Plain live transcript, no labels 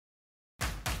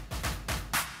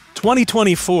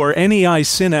2024 NEI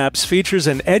Synapse features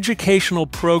an educational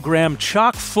program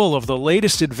chock full of the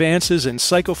latest advances in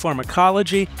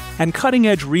psychopharmacology and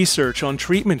cutting-edge research on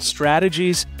treatment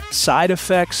strategies, side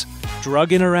effects,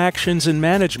 drug interactions, and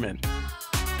management.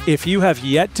 If you have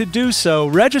yet to do so,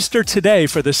 register today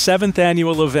for the 7th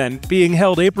annual event being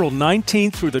held April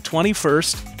 19th through the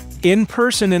 21st, in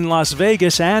person in Las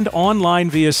Vegas and online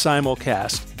via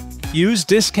simulcast. Use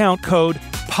discount code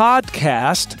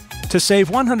PODCAST to save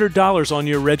 $100 on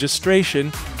your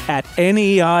registration at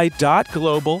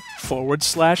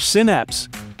nei.global/synapse.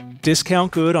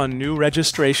 Discount good on new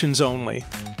registrations only.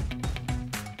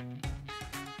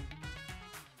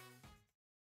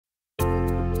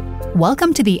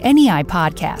 Welcome to the NEI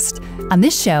Podcast. On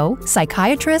this show,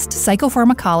 psychiatrist,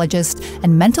 psychopharmacologist,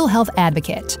 and mental health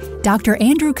advocate, Dr.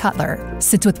 Andrew Cutler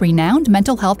sits with renowned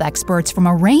mental health experts from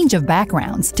a range of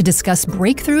backgrounds to discuss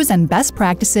breakthroughs and best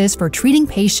practices for treating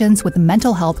patients with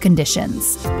mental health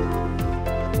conditions.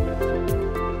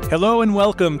 Hello and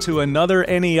welcome to another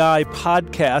NEI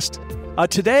Podcast.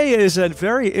 Today is a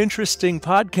very interesting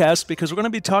podcast because we're going to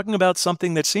be talking about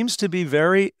something that seems to be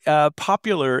very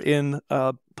popular in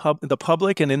the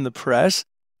public and in the press.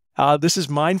 This is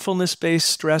mindfulness-based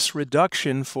stress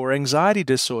reduction for anxiety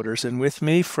disorders. And with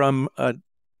me from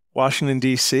Washington,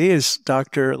 D.C. is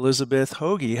Dr. Elizabeth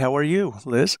Hoge. How are you,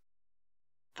 Liz?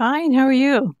 Fine. How are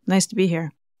you? Nice to be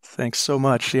here. Thanks so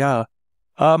much. Yeah.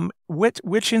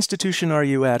 Which institution are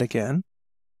you at again?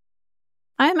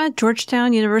 I'm at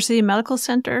Georgetown University Medical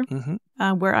Center,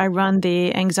 where I run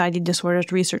the Anxiety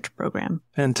Disorders Research Program.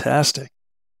 Fantastic.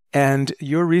 And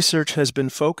your research has been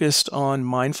focused on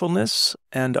mindfulness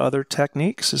and other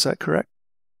techniques. Is that correct?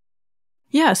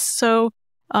 Yes. So,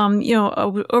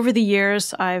 over the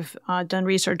years, I've done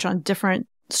research on different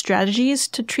strategies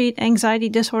to treat anxiety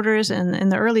disorders. And in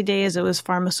the early days, it was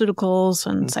pharmaceuticals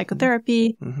and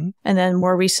psychotherapy. And then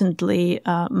more recently,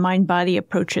 mind-body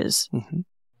approaches.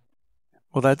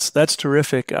 Well, that's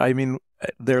terrific. I mean,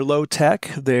 they're low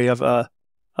tech. They have a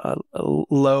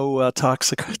low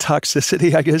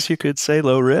toxicity, I guess you could say,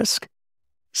 low risk.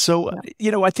 So,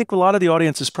 I think a lot of the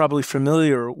audience is probably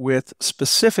familiar with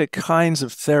specific kinds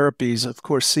of therapies, of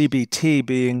course, CBT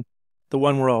being the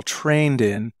one we're all trained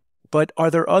in. But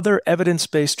are there other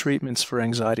evidence-based treatments for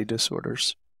anxiety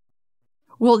disorders?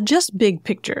 Well, just big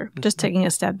picture, just taking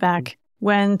a step back,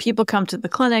 when people come to the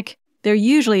clinic, they're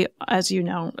usually, as you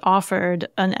know, offered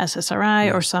an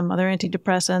SSRI or some other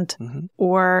antidepressant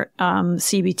or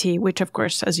CBT, which, of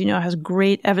course, as you know, has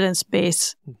great evidence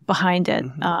base behind it,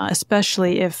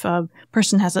 especially if a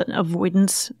person has an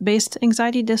avoidance-based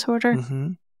anxiety disorder.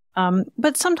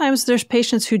 But sometimes there's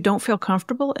patients who don't feel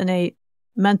comfortable in a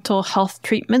mental health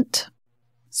treatment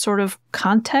sort of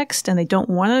context, and they don't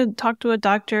want to talk to a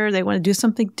doctor. They want to do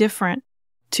something different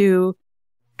to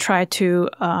try to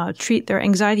treat their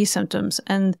anxiety symptoms.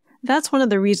 And that's one of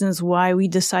the reasons why we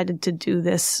decided to do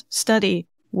this study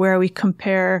where we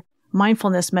compare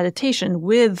mindfulness meditation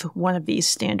with one of these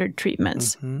standard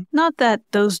treatments. Not that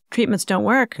those treatments don't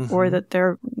work or that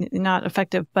they're not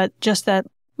effective, but just that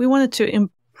we wanted to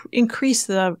increase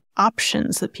the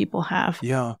options that people have.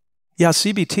 Yeah,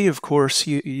 CBT, of course,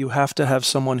 you have to have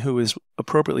someone who is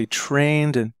appropriately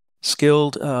trained and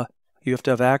skilled. You have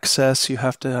to have access,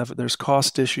 there's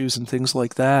cost issues and things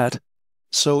like that.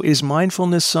 So is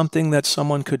mindfulness something that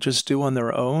someone could just do on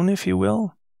their own, if you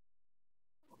will?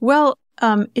 Well,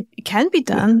 it can be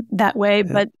done that way,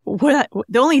 but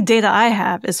the only data I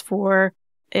have is for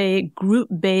a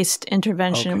group-based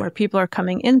intervention where people are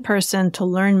coming in person to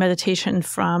learn meditation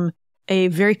from a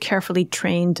very carefully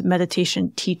trained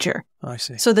meditation teacher. I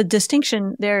see. So the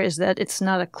distinction there is that it's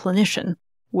not a clinician,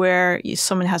 where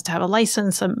someone has to have a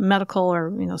license, a medical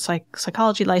or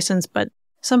psychology license, but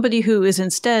somebody who is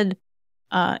instead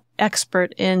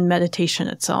expert in meditation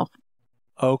itself.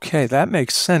 Okay, that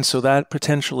makes sense. So that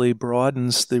potentially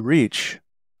broadens the reach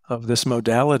of this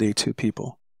modality to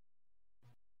people.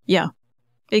 Yeah,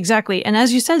 exactly. And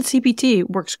as you said, CBT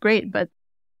works great, but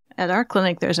at our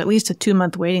clinic, there's at least a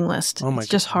 2-month waiting list. Oh my It's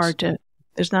just goodness. hard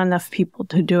there's not enough people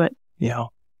to do it. Yeah.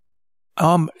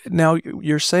 Now,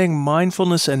 you're saying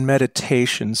mindfulness and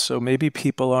meditation, so maybe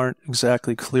people aren't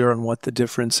exactly clear on what the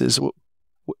difference is.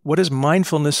 What is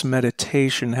mindfulness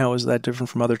meditation? How is that different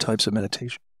from other types of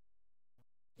meditation?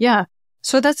 Yeah,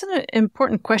 so that's an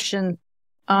important question.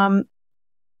 I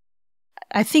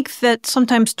think that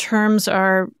sometimes terms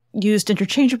are used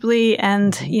interchangeably,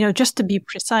 and, just to be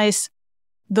precise,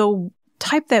 the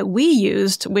type that we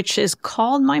used, which is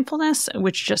called mindfulness,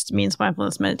 which just means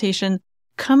mindfulness meditation,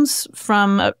 comes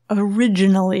from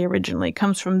originally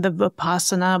comes from the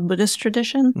Vipassana Buddhist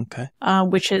tradition,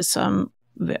 which is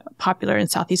popular in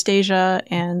Southeast Asia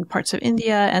and parts of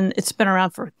India, and it's been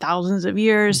around for thousands of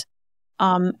years.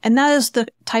 And that is the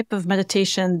type of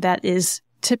meditation that is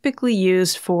typically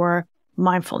used for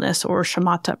mindfulness or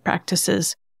shamatha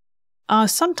practices.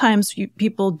 Sometimes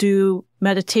people do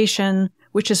meditation,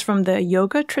 which is from the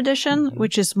yoga tradition,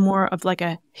 which is more of like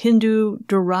a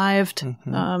Hindu-derived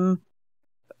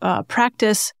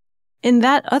practice. In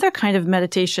that other kind of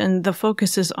meditation, the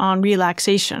focus is on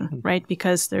relaxation, right?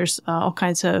 Because there's all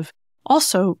kinds of,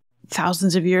 also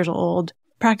thousands of years old,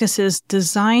 practices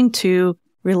designed to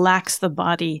relax the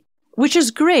body, which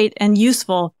is great and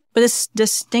useful, but it's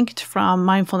distinct from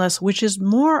mindfulness, which is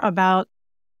more about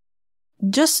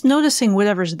just noticing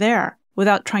whatever's there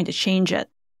without trying to change it.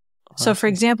 So, for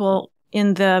example,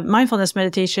 in the mindfulness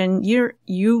meditation,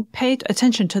 you pay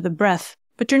attention to the breath,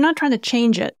 but you're not trying to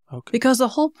change it. Okay. Because the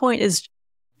whole point is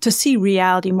to see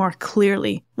reality more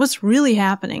clearly. What's really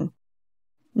happening,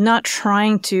 not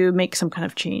trying to make some kind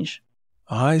of change.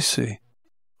 I see.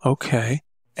 Okay.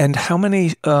 And how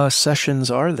many sessions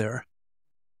are there?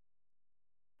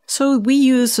 So we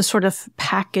use a sort of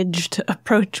packaged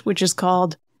approach, which is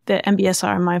called the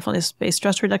MBSR, Mindfulness-Based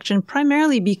Stress Reduction,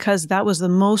 primarily because that was the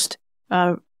most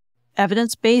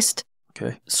evidence-based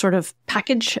sort of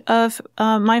package of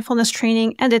mindfulness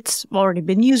training. And it's already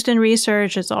been used in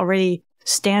research. It's already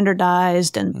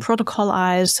standardized and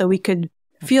protocolized. So we could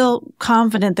feel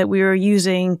confident that we were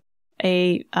using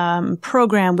a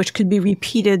program which could be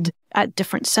repeated at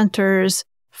different centers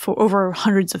for over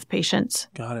hundreds of patients.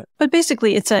 Got it. But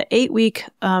basically, it's an 8-week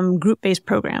group-based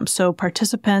program. So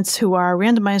participants who are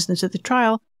randomized into the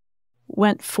trial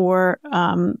went for,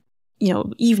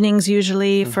 evenings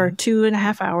usually for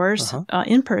 2.5 hours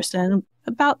in person,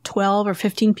 about 12 or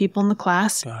 15 people in the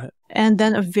class. Got it. And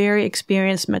then a very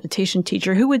experienced meditation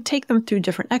teacher who would take them through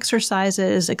different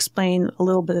exercises, explain a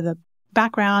little bit of the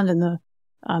background and the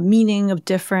meaning of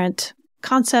different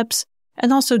concepts,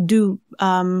 and also do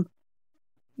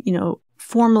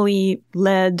formally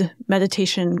led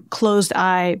meditation closed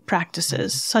eye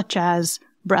practices, such as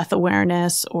breath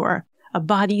awareness or a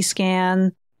body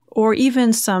scan, or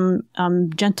even some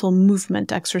gentle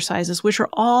movement exercises, which are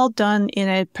all done in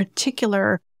a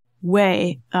particular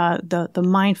way, the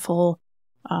mindful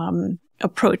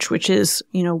approach, which is,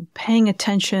 paying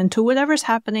attention to whatever's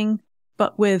happening,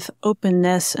 but with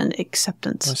openness and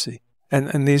acceptance. I see.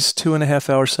 And these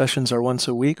 2.5-hour sessions are once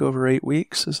a week over 8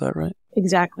 weeks, is that right?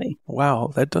 Exactly.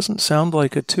 Wow, that doesn't sound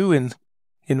like a too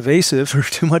invasive or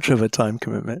too much of a time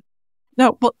commitment.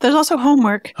 No, well, there's also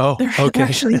homework. Oh, there okay.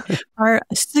 actually are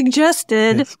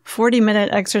suggested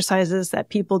 40-minute exercises that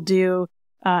people do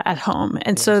at home.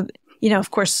 And so,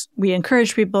 of course, we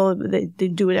encourage people, they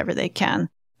do whatever they can.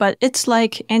 But it's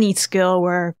like any skill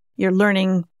where you're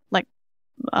learning like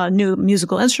a new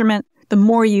musical instrument. The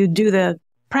more you do the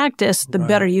practice, the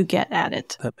better you get at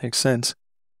it. That makes sense.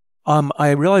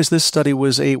 I realize this study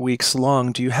was 8 weeks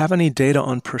long. Do you have any data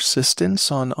on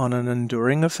persistence, on an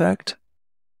enduring effect?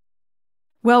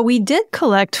 Well, we did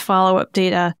collect follow-up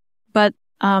data, but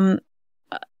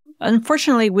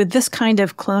unfortunately, with this kind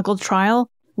of clinical trial,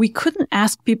 we couldn't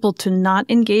ask people to not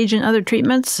engage in other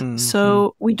treatments. Mm-hmm.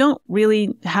 So we don't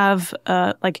really have,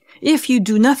 if you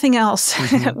do nothing else,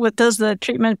 what does the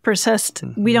treatment persist?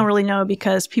 Mm-hmm. We don't really know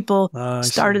because people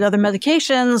started other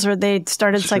medications or they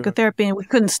started psychotherapy and we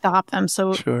couldn't stop them.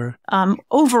 So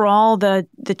overall,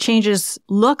 the changes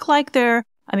look like the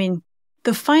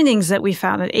findings that we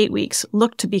found at 8 weeks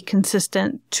look to be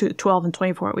consistent to 12 and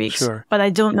 24 weeks. Sure. But I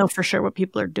don't know for sure what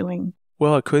people are doing.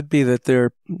 Well, it could be that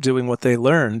they're doing what they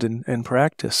learned and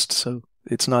practiced. So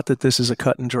it's not that this is a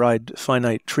cut and dried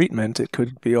finite treatment. It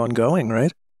could be ongoing,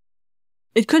 right?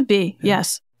 It could be,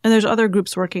 yes. And there's other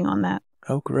groups working on that.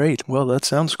 Oh, great. Well, that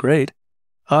sounds great.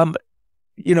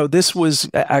 This was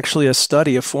actually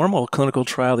a formal clinical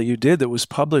trial that you did that was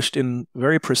published in a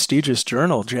very prestigious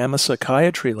journal, JAMA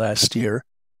Psychiatry, last year.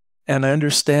 And I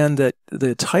understand that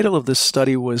the title of this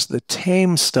study was the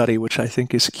TAME study, which I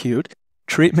think is cute.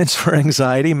 Treatments for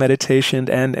Anxiety, Meditation,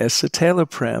 and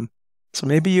Escitalopram. So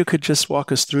maybe you could just walk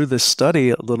us through this study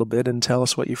a little bit and tell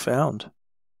us what you found.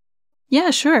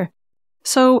 Yeah, sure.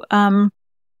 So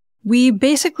we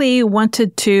basically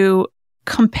wanted to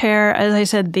compare, as I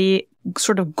said, the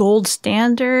sort of gold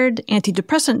standard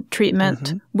antidepressant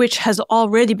treatment, which has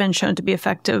already been shown to be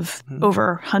effective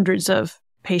over hundreds of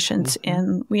patients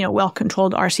in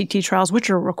well-controlled RCT trials, which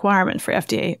are a requirement for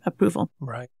FDA approval.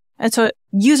 Right. And so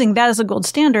using that as a gold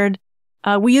standard,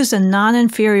 we used a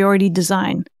non-inferiority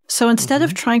design. So instead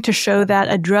of trying to show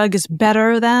that a drug is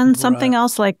better than something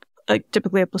else, like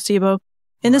typically a placebo,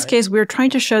 in this case, we were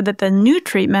trying to show that the new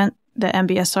treatment, the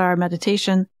MBSR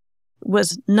meditation,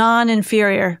 was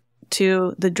non-inferior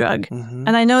to the drug. Mm-hmm.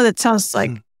 And I know that sounds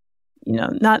like,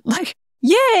 not like,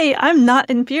 yay, I'm not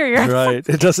inferior. Right.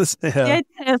 It doesn't, yeah.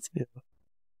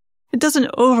 It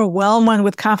doesn't overwhelm one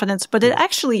with confidence, but it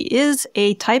actually is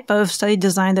a type of study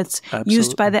design that's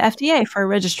used by the FDA for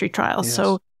registry trials. Yes.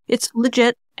 So it's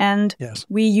legit, and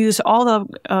we use all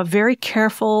the very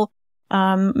careful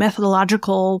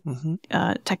methodological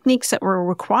techniques that were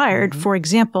required. For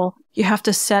example, you have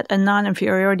to set a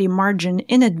non-inferiority margin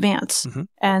in advance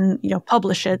and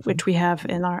publish it, which we have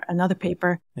in another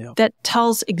paper that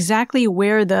tells exactly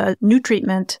where the new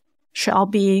treatment shall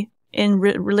be in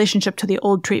relationship to the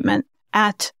old treatment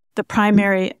at the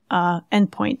primary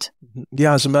endpoint.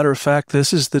 Yeah, as a matter of fact,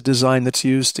 this is the design that's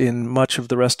used in much of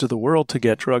the rest of the world to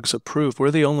get drugs approved.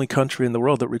 We're the only country in the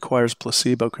world that requires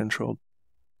placebo-controlled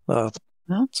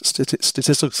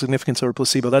statistical significance over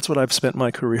placebo. That's what I've spent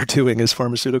my career doing, is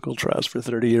pharmaceutical trials for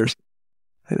 30 years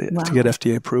to get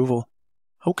FDA approval.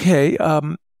 Okay,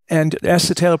 and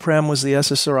escitalopram was the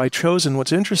SSRI chosen.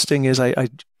 What's interesting is I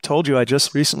told you I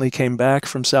just recently came back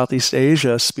from Southeast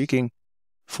Asia speaking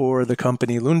for the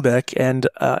company Lundbeck, and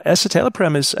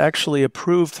escitalopram is actually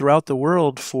approved throughout the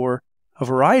world for a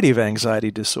variety of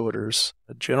anxiety disorders,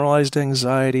 generalized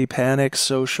anxiety, panic,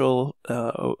 social,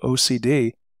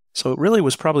 OCD. So it really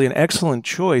was probably an excellent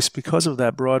choice because of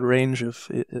that broad range of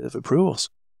approvals.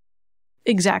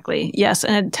 Exactly. Yes.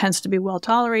 And it tends to be well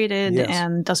tolerated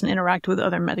and doesn't interact with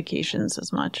other medications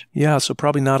as much. Yeah. So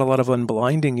probably not a lot of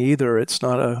unblinding either. It's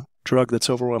not a drug that's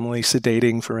overwhelmingly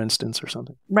sedating, for instance, or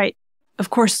something. Right. Of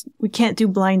course, we can't do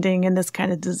blinding in this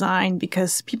kind of design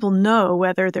because people know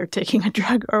whether they're taking a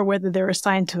drug or whether they're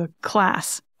assigned to a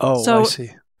class. Oh, so I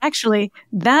see. Actually,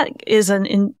 that is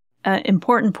an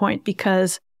important point,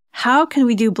 because how can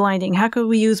we do blinding? How could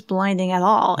we use blinding at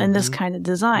all in this kind of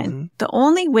design? The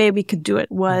only way we could do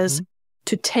it was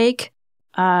to take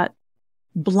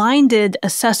blinded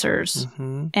assessors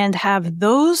and have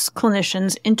those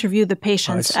clinicians interview the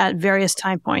patients at various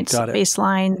time points,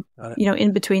 baseline,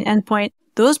 in between endpoint.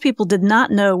 Those people did not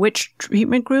know which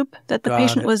treatment group that the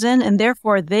patient was in, and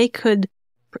therefore they could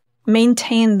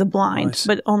maintain the blind,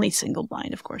 but only single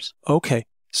blind, of course. Okay.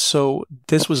 So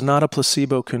this was not a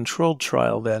placebo-controlled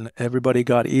trial then. Everybody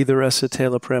got either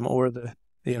escitalopram or the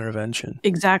intervention.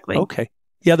 Exactly. Okay.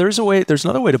 Yeah, there's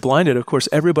another way to blind it. Of course,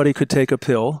 everybody could take a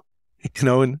pill,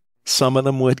 and some of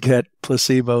them would get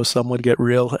placebo, some would get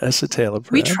real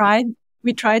escitalopram.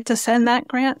 We tried to send that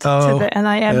grant to the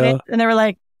NIMH, and they were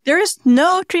like, there is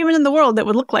no treatment in the world that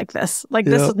would look like this.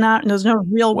 This is not, there's no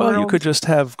real world. Well, you could just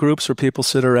have groups where people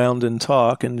sit around and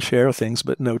talk and share things,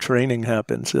 but no training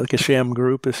happens. Like a sham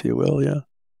group, if you will.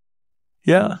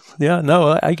 Yeah.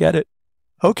 No, I get it.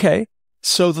 Okay.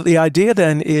 So the idea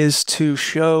then is to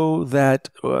show that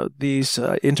these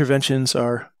interventions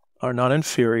are not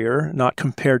inferior, not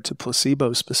compared to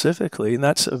placebo specifically.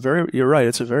 And you're right,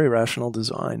 it's a very rational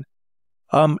design.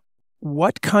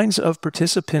 What kinds of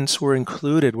participants were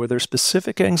included? Were there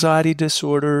specific anxiety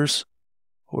disorders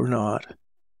or not?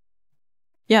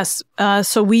 Yes.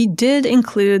 So we did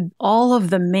include all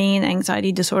of the main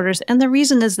anxiety disorders. And the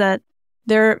reason is that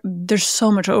there's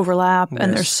so much overlap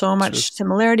and there's so much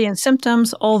similarity in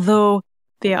symptoms, although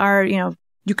they are,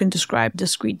 you can describe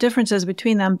discrete differences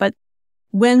between them. But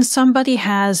when somebody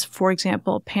has, for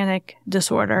example, panic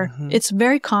disorder, it's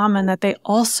very common that they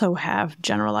also have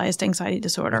generalized anxiety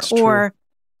disorder. Or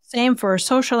same for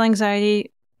social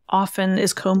anxiety, often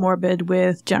is comorbid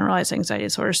with generalized anxiety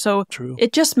disorder. So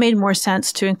it just made more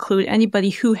sense to include anybody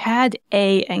who had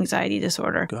a anxiety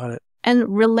disorder. Got it. And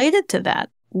related to that,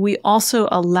 we also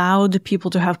allowed people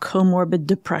to have comorbid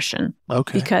depression.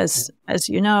 Okay. Because, as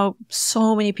you know,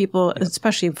 so many people,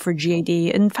 especially for GAD,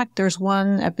 in fact, there's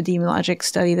one epidemiologic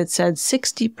study that said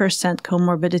 60%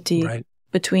 comorbidity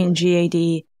between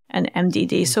GAD and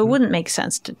MDD. So it wouldn't make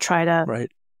sense to try to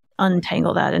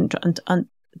untangle that and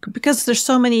because there's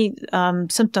so many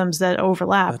symptoms that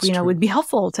overlap. It would be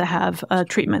helpful to have a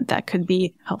treatment that could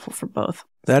be helpful for both.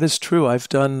 That is true. I've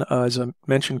done, as I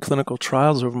mentioned, clinical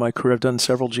trials over my career. I've done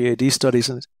several GAD studies,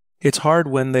 and it's hard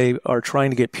when they are trying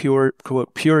to get pure,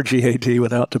 quote, pure GAD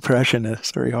without depression.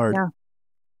 It's very hard.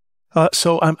 Yeah.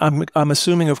 So I'm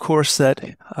assuming, of course, that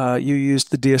you used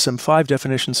the DSM-5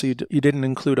 definition, so you didn't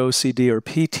include OCD or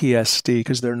PTSD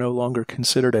because they're no longer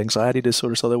considered anxiety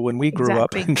disorders, although when we grew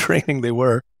up in training, they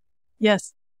were.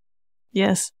 Yes.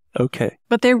 Okay.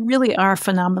 But they really are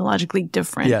phenomenologically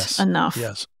different enough.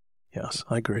 Yes,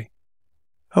 I agree.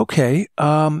 Okay.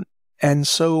 And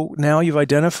so now you've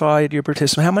identified your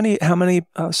participants. How many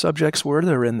subjects were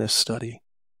there in this study?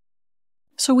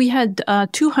 So we had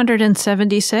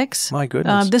 276. My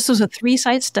goodness. This was a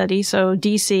 3-site study. So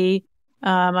DC,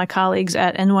 my colleagues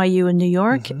at NYU in New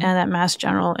York and at Mass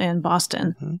General in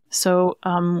Boston. So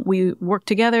we worked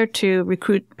together to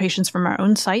recruit patients from our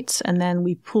own sites, and then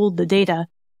we pooled the data.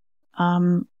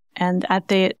 And at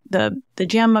the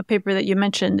JAMA paper that you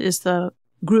mentioned is the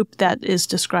group that is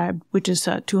described, which is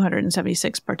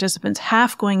 276 participants,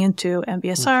 half going into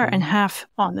MBSR and half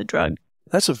on the drug.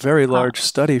 That's a very large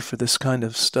study for this kind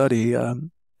of study.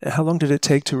 How long did it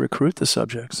take to recruit the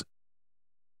subjects?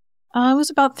 It was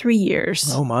about 3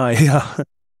 years. Oh my, yeah.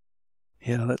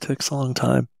 Yeah, that takes a long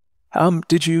time.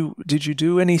 Did you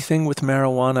do anything with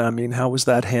marijuana? I mean, how was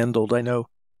that handled? I know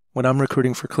when I'm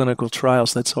recruiting for clinical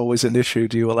trials, that's always an issue.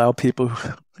 Do you allow people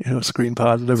who, screen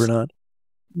positive or not?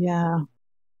 Yeah.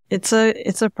 It's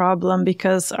a problem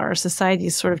because our society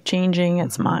is sort of changing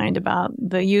its mind about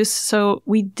the use. So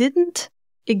we didn't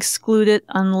exclude it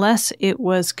unless it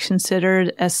was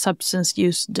considered a substance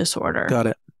use disorder. Got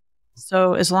it.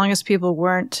 So as long as people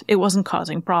it wasn't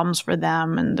causing problems for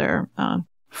them and their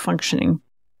functioning.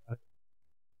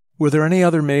 Were there any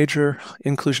other major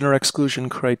inclusion or exclusion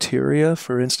criteria?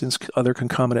 For instance, other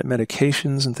concomitant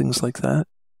medications and things like that?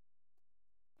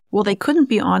 Well, they couldn't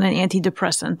be on an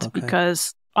antidepressant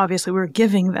because obviously we're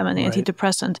giving them an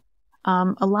antidepressant.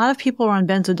 A lot of people are on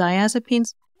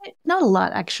benzodiazepines. Not a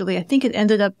lot, actually. I think it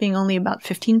ended up being only about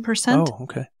 15%. Oh,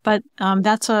 okay. But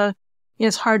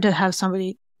it's hard to have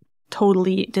somebody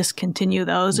totally discontinue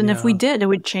those. And if we did, it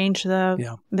would change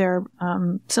their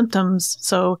symptoms.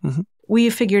 So we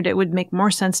figured it would make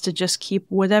more sense to just keep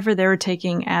whatever they were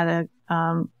taking at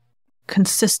a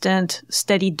consistent,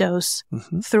 steady dose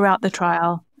throughout the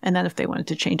trial. And then if they wanted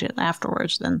to change it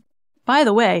afterwards, then. By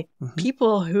the way,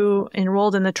 people who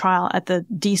enrolled in the trial at the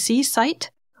DC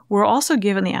site were also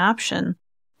given the option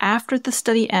after the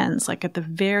study ends, like at the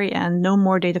very end, no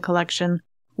more data collection.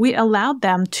 We allowed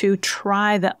them to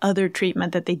try the other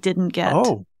treatment that they didn't get.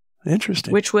 Oh,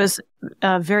 interesting. Which was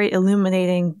very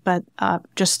illuminating, but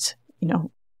just,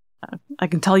 I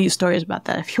can tell you stories about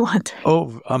that if you want.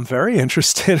 Oh, I'm very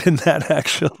interested in that,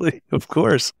 actually. Of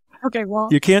course. Okay, well.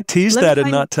 You can't tease that and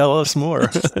not tell us more.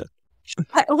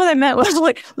 What I meant was,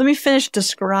 let me finish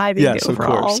describing the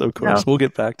overall. Of course. We'll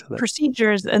get back to that.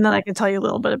 Procedures, and then I can tell you a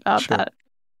little bit about that.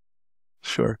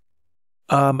 Sure.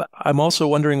 I'm also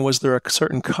wondering, was there a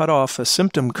certain cutoff, a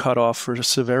symptom cutoff for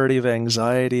severity of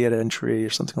anxiety at entry or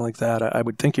something like that? I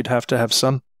would think you'd have to have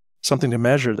something to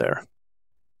measure there.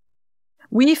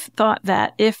 We've thought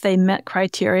that if they met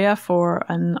criteria for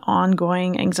an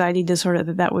ongoing anxiety disorder,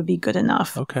 that would be good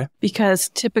enough. Okay. Because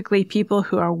typically people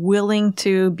who are willing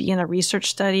to be in a research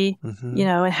study,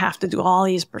 and have to do all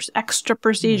these extra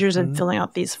procedures and filling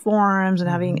out these forms and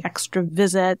having extra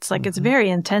visits, it's very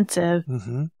intensive,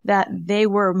 that they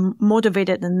were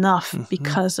motivated enough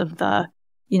because of the,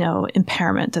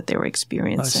 impairment that they were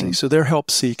experiencing. I see. So they're help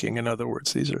seeking, in other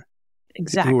words. These are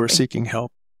exactly people who are seeking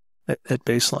help. At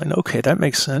baseline. Okay, that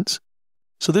makes sense.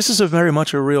 So this is very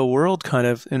much a real world kind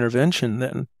of intervention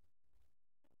then.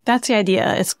 That's the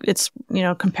idea. It's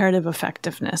comparative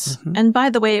effectiveness. And by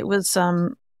the way, it was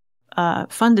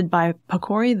funded by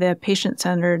PCORI, the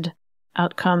Patient-Centered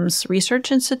Outcomes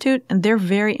Research Institute, and they're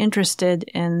very interested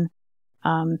in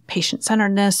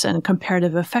patient-centeredness and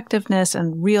comparative effectiveness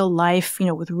and real life,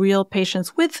 with real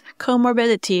patients with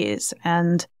comorbidities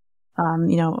and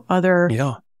other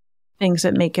things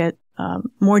that make it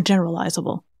more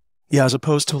generalizable. Yeah, as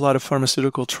opposed to a lot of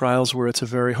pharmaceutical trials where it's a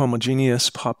very homogeneous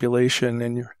population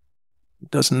and it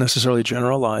doesn't necessarily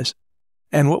generalize.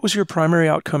 And what was your primary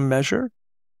outcome measure?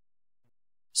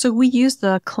 So we used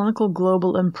the clinical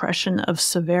global impression of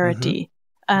severity.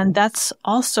 And that's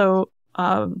also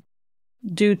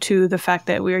due to the fact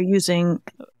that we are using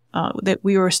that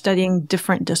we were studying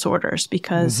different disorders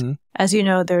because, as you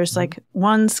know, there's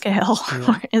one scale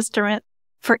or instrument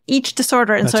for each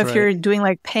disorder. And if you're doing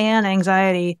pan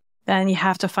anxiety, then you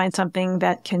have to find something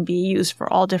that can be used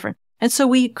for all different. And so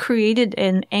we created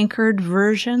an anchored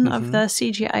version of the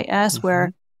CGIS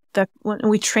where when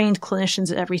we trained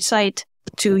clinicians at every site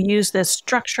to use this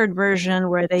structured version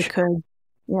where they could,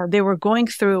 they were going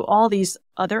through all these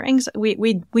other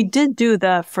we did do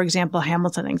for example,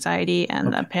 Hamilton anxiety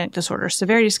and the panic disorder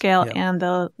severity scale and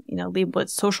the, Liebowitz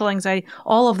social anxiety,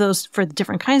 all of those for the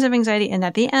different kinds of anxiety. And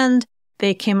at the end,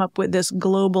 they came up with this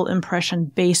global impression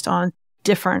based on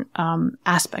different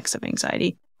aspects of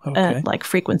anxiety, like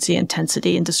frequency,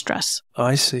 intensity, and distress.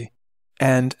 I see.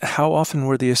 And how often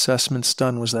were the assessments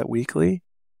done? Was that weekly?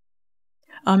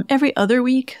 Every other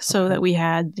week, so that we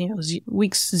had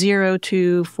weeks 0,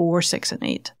 2, 4, 6, and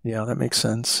 8. Yeah, that makes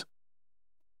sense.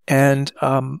 And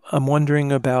I'm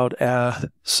wondering about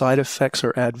side effects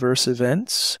or adverse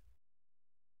events.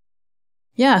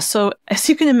 Yeah, so as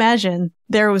you can imagine,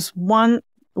 there was one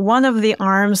of the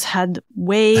arms had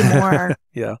way more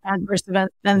adverse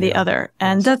event than the other.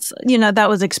 And that's, that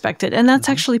was expected. And that's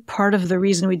actually part of the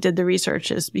reason we did the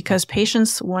research, is because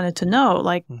patients wanted to know,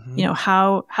 like,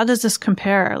 how does this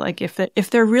compare? Like, if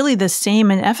they're really the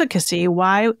same in efficacy,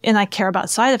 why, and I care about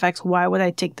side effects, why would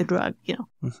I take the drug?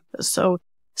 So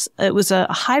it was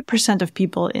a high percent of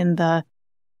people in the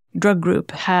drug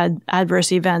group had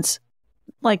adverse events,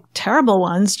 like terrible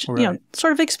ones,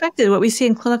 sort of expected, what we see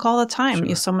in clinic all the time.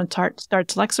 Sure. Someone starts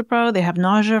Lexapro, they have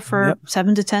nausea for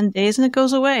 7 to 10 days and it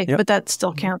goes away, but that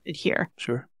still counted here.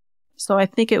 Sure. So I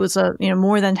think it was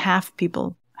more than half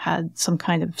people had some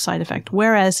kind of side effect.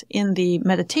 Whereas in the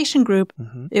meditation group,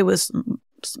 it was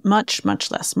much,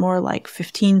 much less, more like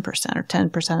 15% or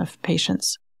 10% of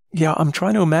patients. Yeah, I'm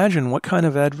trying to imagine what kind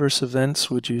of adverse events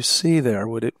would you see there?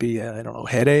 Would it be, I don't know,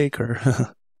 headache or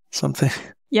something?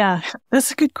 Yeah,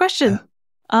 that's a good question.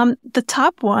 The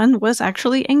top one was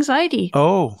actually anxiety.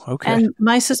 Oh, okay. And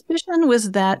my suspicion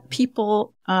was that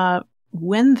people,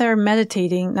 when they're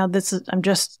meditating, now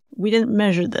we didn't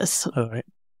measure this,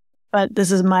 but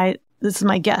this is my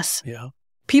guess. Yeah.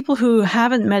 People who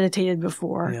haven't meditated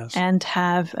before and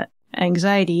have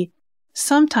anxiety,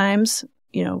 sometimes,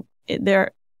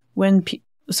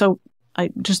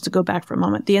 just to go back for a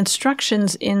moment, the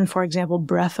instructions in, for example,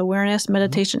 breath awareness,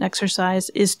 meditation exercise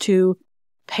is to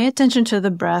pay attention to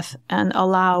the breath and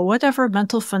allow whatever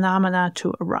mental phenomena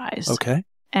to arise. Okay.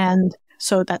 And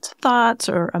so that's thoughts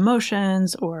or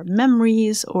emotions or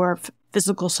memories or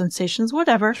physical sensations,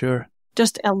 whatever. Sure.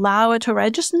 Just allow it to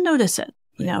arise. Just notice it,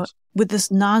 with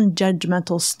this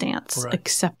non-judgmental stance,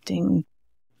 accepting,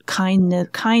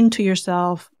 kind to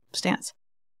yourself stance.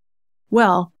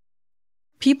 Well,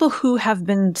 people who have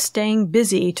been staying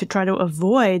busy to try to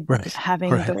avoid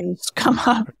having those come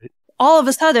up, all of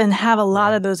a sudden have a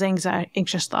lot of those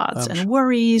anxious thoughts and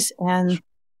worries and,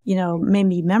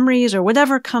 maybe memories or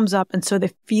whatever comes up. And so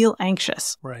they feel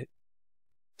anxious. Right.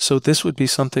 So this would be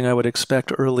something I would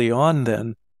expect early on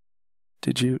then.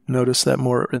 Did you notice that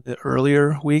more in the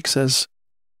earlier weeks as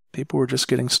people were just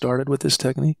getting started with this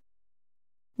technique?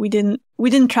 We didn't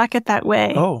track it that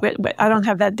way. Oh. But I don't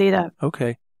have that data.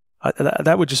 Okay.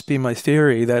 That would just be my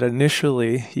theory, that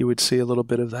initially you would see a little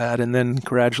bit of that, and then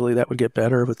gradually that would get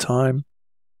better with time.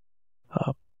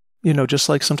 Just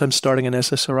like sometimes starting an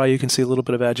SSRI, you can see a little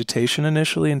bit of agitation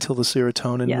initially until the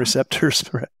serotonin receptors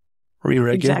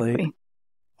re-regulate. Exactly.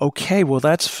 Okay, well,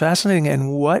 that's fascinating.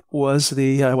 And what was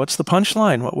what's the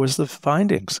punchline? What was the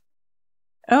findings?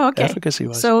 Oh, okay.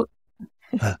 Efficacy-wise. So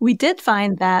we did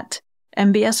find that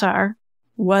MBSR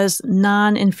was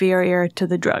non-inferior to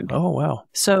the drug. Oh, wow.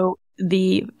 So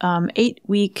the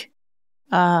 8-week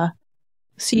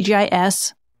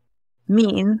CGI-S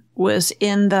mean was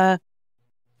in the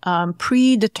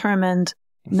predetermined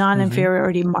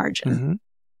non-inferiority margin.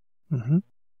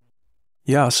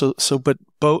 Yeah, but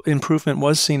both improvement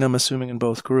was seen, I'm assuming, in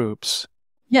both groups.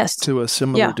 Yes. To a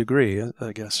similar degree,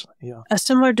 I guess. Yeah. A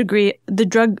similar degree. The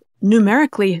drug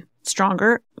numerically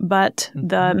stronger, but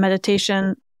the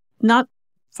meditation not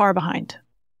far behind.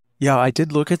 Yeah, I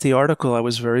did look at the article. I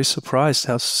was very surprised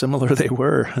how similar they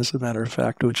were, as a matter of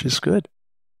fact, which is good.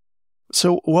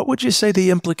 So what would you say the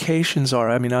implications are?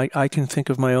 I mean, I can think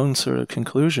of my own sort of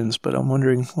conclusions, but I'm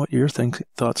wondering what your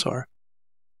thoughts are.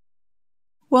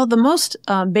 Well, the most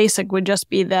basic would just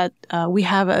be that we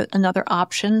have another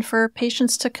option for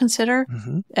patients to consider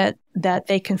that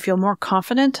they can feel more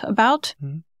confident about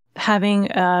having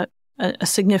a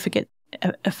significant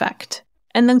effect.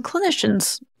 And then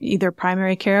clinicians, either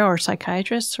primary care or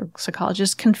psychiatrists or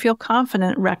psychologists, can feel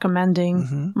confident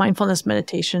recommending mindfulness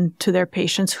meditation to their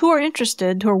patients who are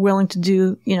interested, who are willing to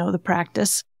do, the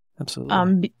practice.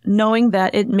 Absolutely. Knowing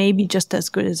that it may be just as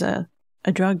good as a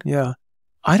drug. Yeah.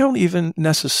 I don't even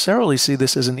necessarily see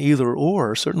this as an either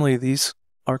or. Certainly these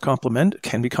are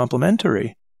can be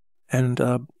complementary. And,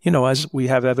 as we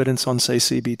have evidence on, say,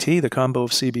 CBT, the combo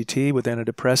of CBT with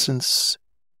antidepressants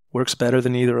works better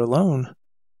than either alone.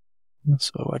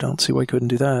 So I don't see why I couldn't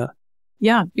do that.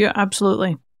 Yeah,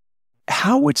 absolutely.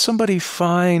 How would somebody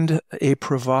find a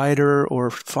provider or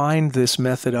find this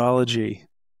methodology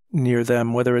near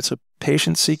them, whether it's a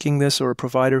patient seeking this or a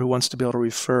provider who wants to be able to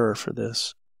refer for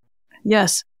this?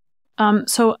 Yes.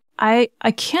 So I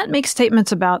can't make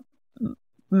statements about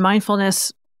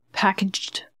mindfulness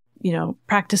packaged,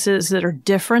 practices that are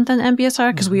different than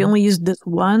MBSR because we only used this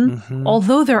one,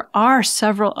 although there are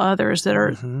several others that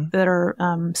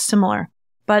are similar.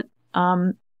 But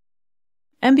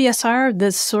MBSR,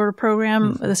 this sort of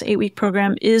program, this 8-week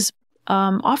program, is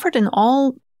offered in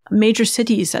all major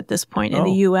cities at this point in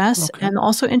the U.S. and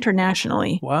also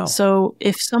internationally. Wow. So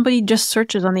if somebody just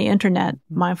searches on the internet,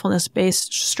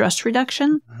 mindfulness-based stress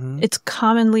reduction, it's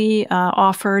commonly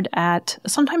offered at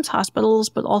sometimes hospitals,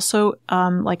 but also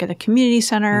like at a community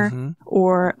center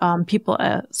or people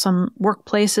at some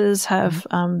workplaces have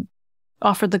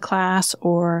offered the class,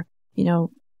 or,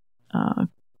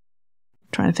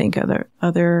 trying to think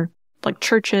other like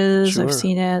churches, I've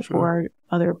seen it, or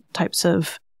other types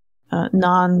of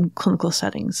non-clinical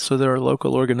settings. So there are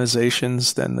local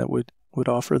organizations then that would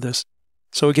offer this.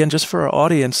 So again, just for our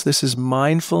audience, this is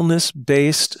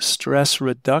mindfulness-based stress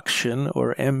reduction,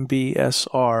 or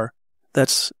MBSR.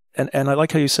 That's and I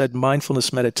like how you said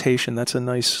mindfulness meditation. That's a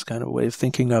nice kind of way of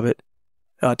thinking of it.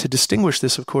 To distinguish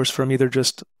this, of course, from either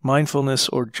just mindfulness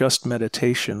or just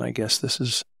meditation, I guess this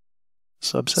is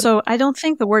subset. So I don't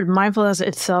think the word mindfulness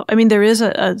itself, I mean, there is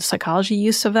a psychology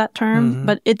use of that term,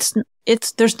 but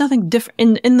there's nothing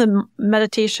different in the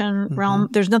meditation realm.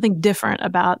 There's nothing different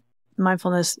about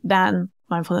mindfulness than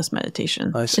mindfulness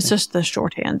meditation. It's just the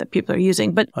shorthand that people are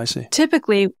using. But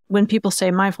typically when people say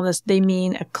mindfulness, they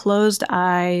mean a closed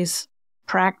eyes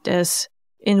practice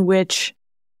in which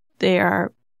they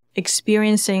are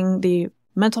experiencing the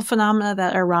mental phenomena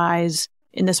that arise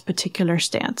in this particular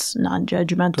stance,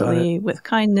 non-judgmentally, with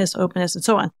kindness, openness, and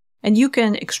so on. And you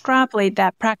can extrapolate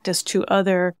that practice to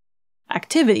other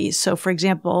activities. So, for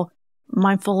example,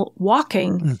 mindful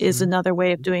walking is another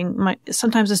way of doing.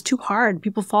 Sometimes it's too hard.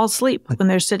 People fall asleep when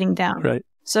they're sitting down. Right.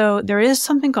 So there is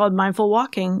something called mindful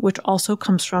walking, which also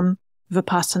comes from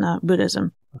Vipassana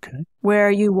Buddhism,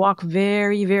 where you walk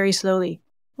very, very slowly,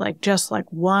 just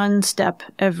one step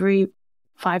every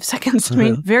 5 seconds, I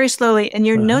mean, very slowly. And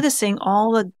you're noticing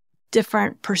all the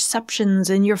different perceptions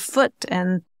in your foot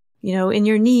and, in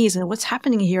your knees and what's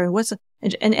happening here and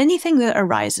and anything that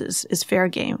arises is fair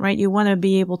game, right? You want to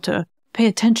be able to pay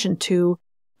attention to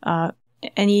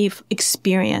any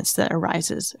experience that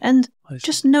arises and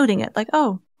just noting it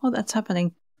that's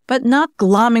happening, but not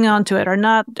glomming onto it or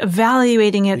not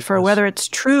evaluating it for whether it's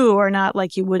true or not,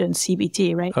 like you would in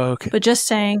CBT, right? But just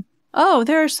saying, oh,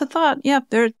 there's the thought.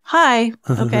 Yep, hi.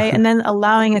 Okay. And then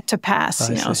allowing it to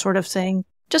pass, sort of saying,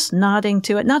 just nodding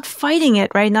to it, not fighting it,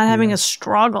 right? Not having a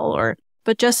struggle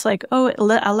but just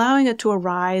allowing it to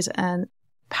arise and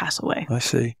pass away. I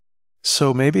see.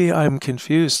 So maybe I'm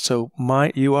confused. So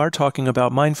you are talking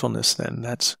about mindfulness then.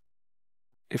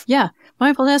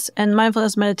 Mindfulness and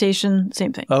mindfulness meditation,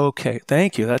 same thing. Okay.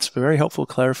 Thank you. That's very helpful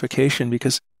clarification,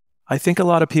 because I think a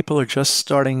lot of people are just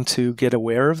starting to get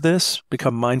aware of this,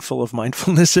 become mindful of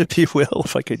mindfulness, if you will,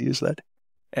 if I could use that.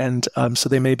 And so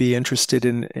they may be interested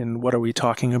in what are we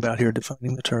talking about here,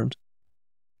 defining the terms.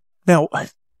 Now, I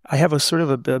have a sort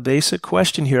of a basic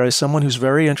question here. As someone who's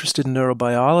very interested in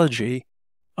neurobiology,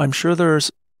 I'm sure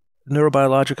there's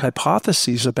neurobiologic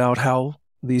hypotheses about how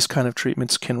these kind of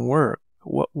treatments can work.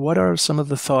 What are some of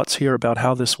the thoughts here about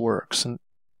how this works, and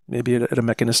maybe at a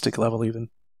mechanistic level even?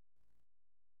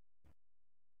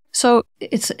 So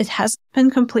it hasn't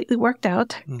been completely worked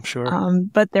out. I'm sure.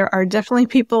 But there are definitely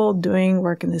people doing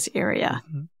work in this area.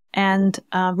 And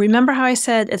remember how I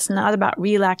said it's not about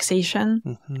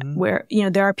relaxation, where,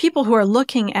 there are people who are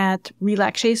looking at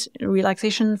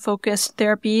relaxation-focused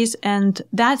therapies, and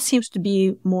that seems to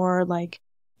be more like,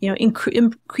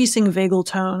 increasing vagal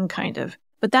tone kind of.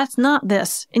 But that's not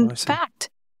this. In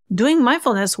fact, doing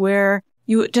mindfulness where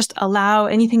you just allow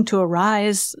anything to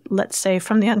arise, let's say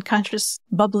from the unconscious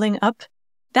bubbling up,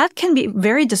 that can be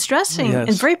very distressing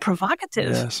and very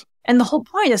provocative. Yes. And the whole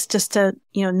point is just to,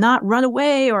 not run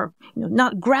away or,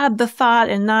 not grab the thought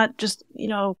and not just,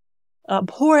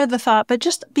 abhor the thought, but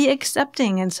just be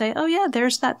accepting and say, oh yeah,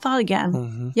 there's that thought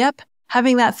again. Yep.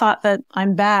 Having that thought that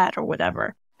I'm bad or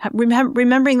whatever.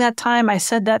 Remembering that time I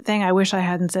said that thing I wish I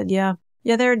hadn't said. Yeah,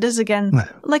 there it is again.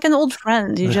 Like an old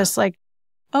friend. You just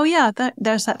oh yeah,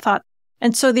 there's that thought.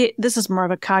 And so this is more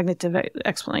of a cognitive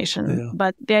explanation,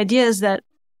 but the idea is that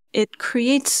it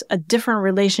creates a different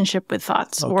relationship with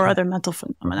thoughts or other mental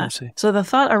phenomena. So the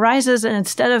thought arises, and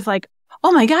instead of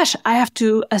oh my gosh, I have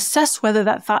to assess whether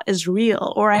that thought is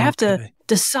real, or I have to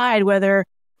decide whether,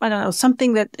 I don't know,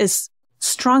 something that is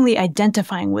strongly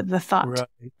identifying with the thought,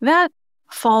 that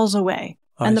falls away.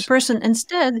 And the person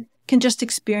instead can just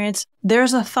experience,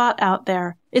 there's a thought out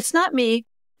there. It's not me.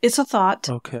 It's a thought.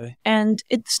 And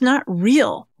it's not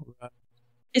real.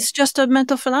 It's just a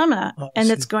mental phenomena, and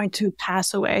it's going to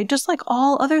pass away, just like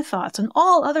all other thoughts and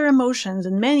all other emotions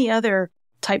and many other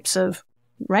types of,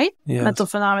 mental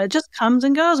phenomena. It just comes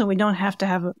and goes, and we don't have to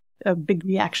have a big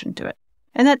reaction to it.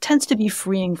 And that tends to be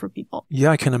freeing for people.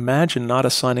 Yeah, I can imagine not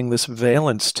assigning this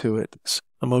valence to it, this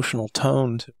emotional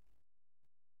tone.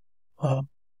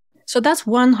 So that's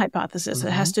one hypothesis.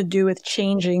 It has to do with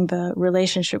changing the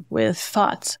relationship with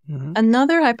thoughts.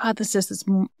 Another hypothesis that's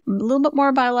a little bit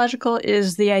more biological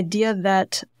is the idea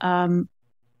that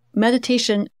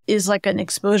meditation is like an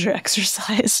exposure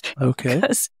exercise. Okay.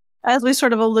 Because as we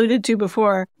sort of alluded to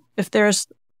before, if there's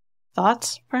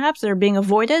thoughts perhaps that are being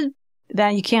avoided,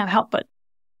 then you can't help but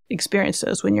experience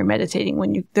those when you're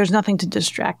meditating, there's nothing to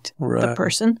distract the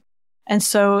person. And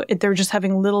so they're just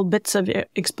having little bits of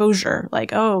exposure,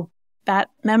 like, oh, that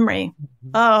memory.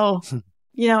 Oh,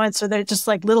 and so they're just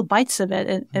like little bites of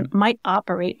it. It might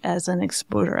operate as an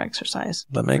exposure exercise.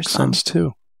 That makes sense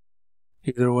too.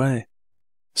 Either way.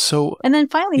 So, and then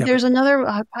finally, there's another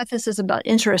hypothesis about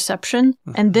interoception.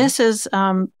 And this is,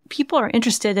 people are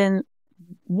interested in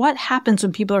what happens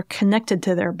when people are connected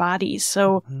to their bodies.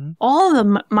 So all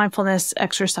the mindfulness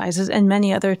exercises and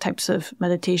many other types of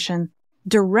meditation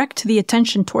direct the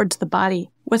attention towards the body.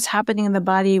 What's happening in the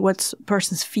body, what's a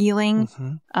person's feeling,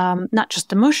 not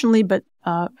just emotionally, but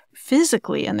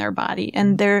physically in their body.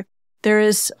 And there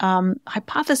is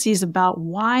hypotheses about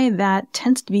why that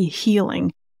tends to be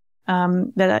healing.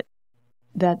 That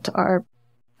are,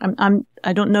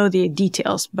 I don't know the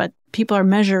details, but people are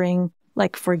measuring,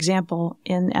 like, for example,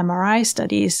 in MRI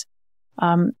studies,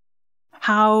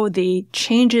 how the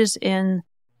changes in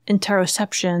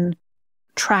interoception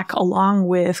track along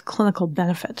with clinical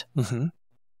benefit.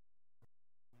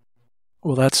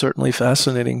 Well, that's certainly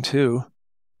fascinating too.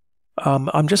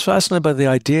 I'm just fascinated by the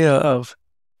idea of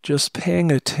just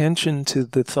paying attention to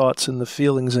the thoughts and the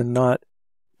feelings and not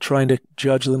trying to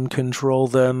judge them, control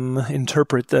them,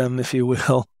 interpret them, if you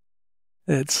will.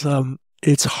 It's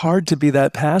hard to be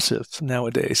that passive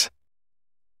nowadays.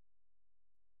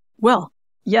 Well,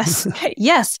 yes,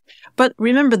 yes. But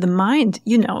remember, the mind,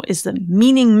 is the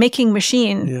meaning-making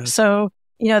machine. Yes. So,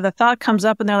 the thought comes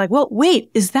up and they're like, well,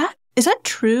 wait, is that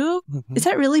true? Is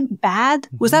that really bad?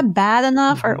 Was that bad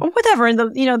enough? Or whatever. And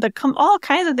all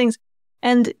kinds of things.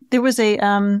 And there was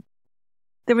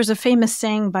a famous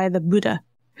saying by the Buddha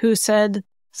who said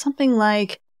something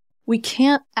like, we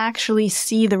can't actually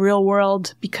see the real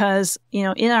world because,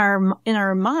 in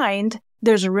our mind,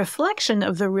 there's a reflection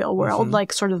of the real world,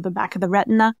 like sort of the back of the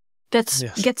retina, that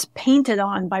gets painted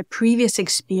on by previous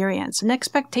experience and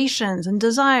expectations and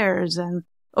desires and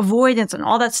avoidance and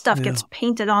all that stuff gets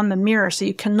painted on the mirror so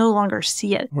you can no longer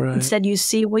see it. Right. Instead, you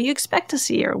see what you expect to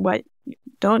see or what you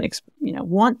don't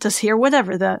want to see or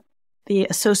whatever the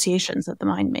associations that the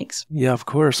mind makes. Yeah, of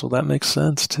course. Well, that makes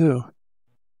sense too.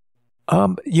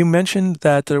 You mentioned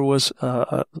that there was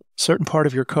a certain part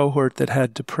of your cohort that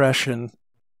had depression.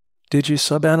 Did you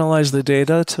subanalyze the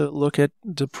data to look at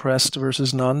depressed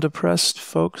versus non-depressed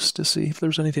folks to see if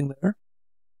there's anything there?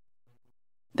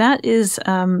 That is,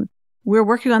 we're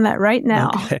working on that right now.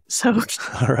 Okay. So,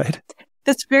 all right.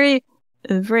 That's a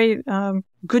very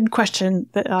good question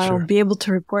that I'll be able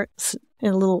to report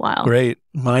in a little while. Great.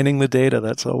 Mining the data,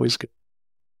 that's always good.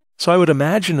 So I would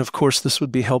imagine, of course, this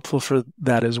would be helpful for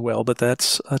that as well, but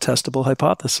that's a testable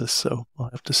hypothesis, so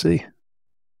we'll have to see.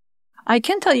 I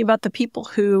can tell you about the people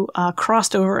who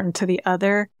crossed over into the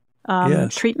other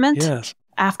treatment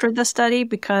after the study,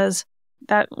 because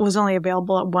that was only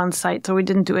available at one site, so we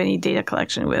didn't do any data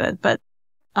collection with it. But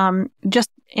just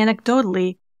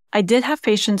anecdotally, I did have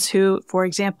patients who, for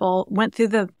example, went through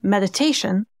the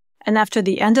meditation, and after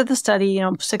the end of the study,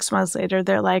 6 months later,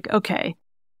 they're like, okay,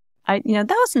 that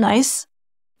was nice,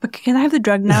 but can I have the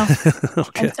drug now?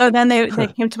 Okay. And so then they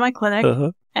came to my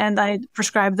clinic and I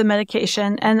prescribed the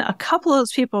medication. And a couple of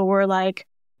those people were like,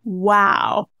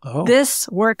 wow, this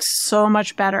works so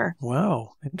much better.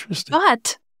 Wow. Interesting.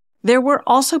 But there were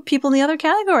also people in the other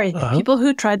category, people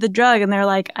who tried the drug and they're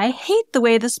like, I hate the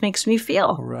way this makes me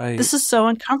feel. Right. This is so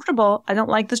uncomfortable. I don't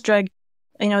like this drug.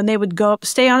 And they would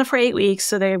stay on it for 8 weeks.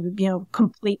 So they would,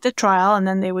 complete the trial and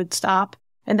then they would stop.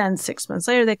 And then 6 months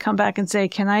later, they come back and say,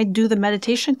 can I do the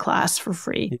meditation class for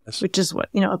free? Yes. Which is what,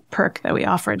 a perk that we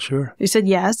offered. Sure. They said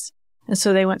yes. And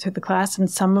so they went through the class and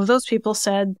some of those people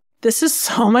said, this is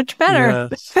so much better.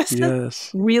 Yes.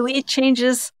 Yes. Really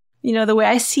changes, the way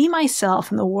I see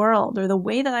myself in the world or the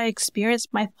way that I experience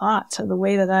my thoughts or the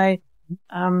way that I,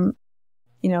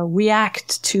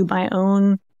 react to my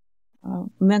own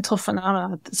mental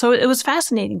phenomena. So it was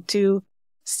fascinating to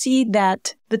see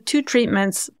that the two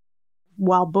treatments,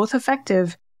 while both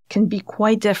effective, can be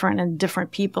quite different in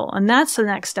different people. And that's the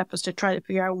next step, is to try to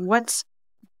figure out what's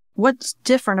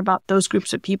different about those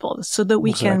groups of people so that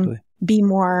we can be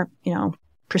more,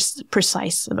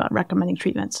 precise about recommending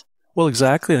treatments. Well,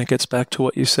 exactly. And it gets back to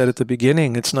what you said at the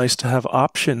beginning. It's nice to have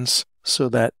options so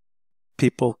that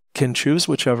people can choose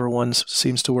whichever one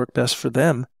seems to work best for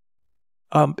them.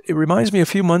 It reminds me, a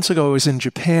few months ago, I was in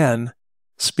Japan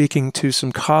speaking to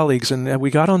some colleagues, and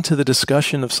we got onto the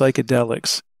discussion of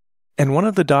psychedelics. And one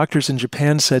of the doctors in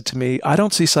Japan said to me, I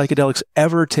don't see psychedelics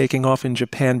ever taking off in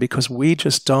Japan because we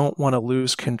just don't want to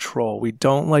lose control. We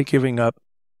don't like giving up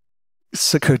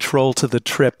control to the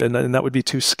trip, and that would be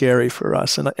too scary for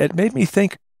us. And it made me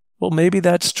think, well, maybe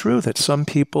that's true, that some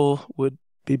people would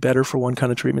be better for one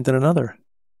kind of treatment than another.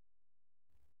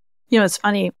 It's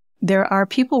funny. There are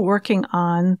people working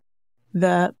on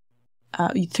through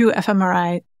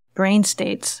fMRI brain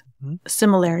states,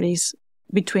 similarities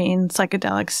between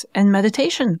psychedelics and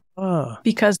meditation,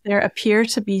 because there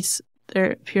appears to be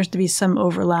some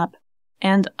overlap.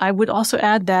 And I would also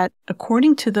add that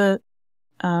according to the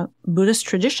Buddhist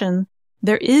tradition,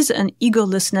 there is an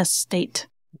egolessness state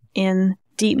in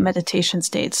deep meditation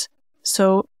states.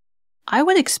 So I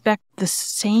would expect the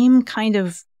same kind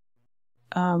of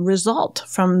result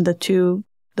from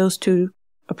those two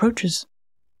approaches.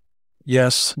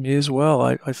 Yes, me as well.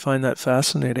 I find that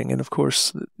fascinating. And of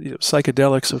course,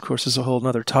 psychedelics, of course, is a whole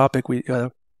other topic.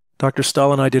 Dr.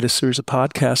 Stahl and I did a series of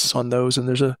podcasts on those, and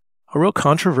there's a real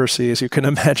controversy, as you can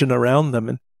imagine, around them.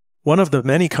 And one of the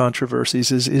many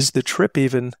controversies is the trip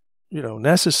even,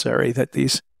 necessary, that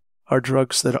these are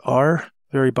drugs that are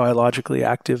very biologically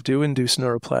active, do induce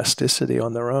neuroplasticity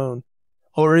on their own.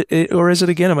 Or is it,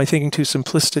 again, am I thinking too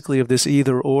simplistically of this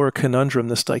either-or conundrum,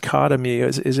 this dichotomy?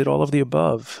 Is it all of the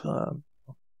above?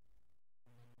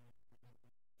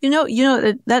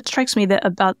 That strikes me that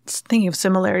about thinking of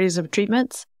similarities of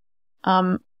treatments.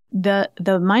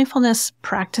 The mindfulness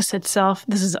practice itself,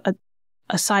 this is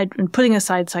putting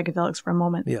aside psychedelics for a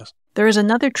moment. Yes. There is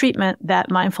another treatment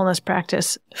that mindfulness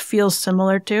practice feels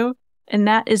similar to, and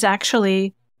that is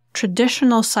actually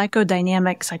traditional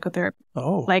psychodynamic psychotherapy,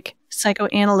 like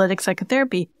psychoanalytic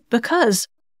psychotherapy.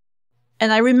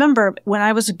 And I remember when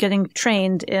I was getting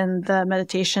trained in the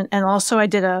meditation, and also I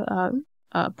did a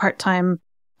part-time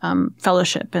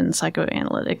fellowship in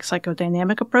psychoanalytic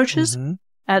psychodynamic approaches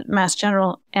at Mass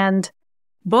General, and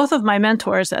both of my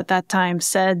mentors at that time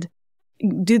said,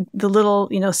 do the little,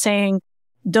 saying,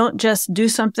 don't just do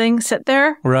something, sit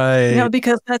there. Right.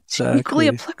 Because that's equally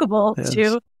applicable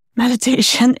to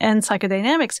meditation and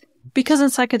psychodynamics. Because in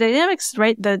psychodynamics,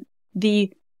 right,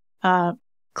 the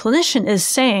clinician is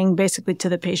saying basically to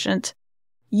the patient,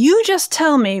 you just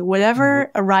tell me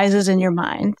whatever arises in your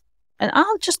mind, and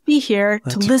I'll just be here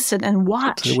to listen and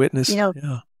watch. To witness.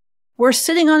 We're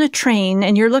sitting on a train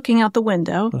and you're looking out the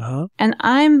window,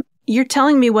 and you're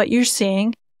telling me what you're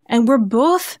seeing, and we're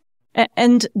both,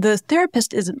 and the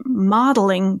therapist is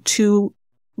modeling to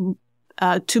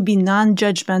be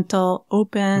non-judgmental,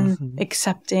 open,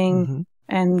 accepting,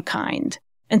 and kind.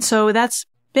 And so that's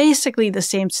basically the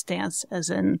same stance as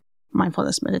in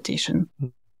mindfulness meditation.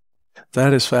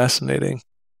 That is fascinating.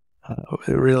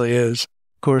 It really is.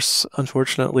 Of course,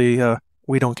 unfortunately,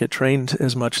 we don't get trained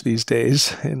as much these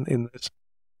days in these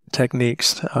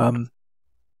techniques.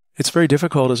 It's very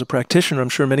difficult as a practitioner. I'm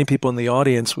sure many people in the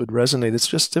audience would resonate. It's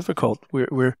just difficult. We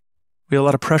have a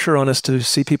lot of pressure on us to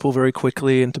see people very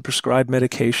quickly and to prescribe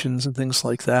medications and things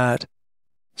like that.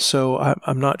 So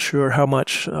I'm not sure how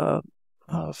much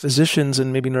physicians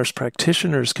and maybe nurse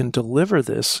practitioners can deliver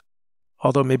this,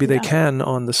 although maybe they can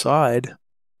on the side.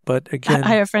 But again,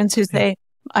 I have friends who say,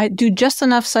 I do just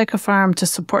enough psychopharm to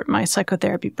support my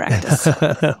psychotherapy practice.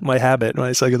 my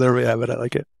psychotherapy habit. I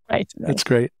like it. Right. That's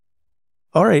great.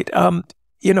 All right.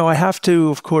 I have to,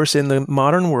 of course, in the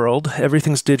modern world,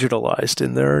 everything's digitalized,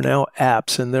 and there are now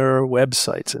apps and there are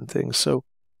websites and things. So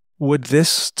would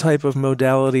this type of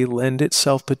modality lend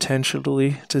itself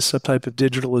potentially to some type of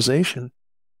digitalization?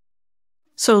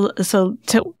 So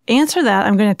to answer that,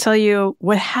 I'm going to tell you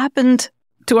what happened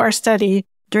to our study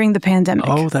during the pandemic.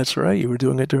 Oh, that's right. You were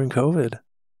doing it during COVID.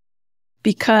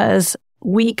 Because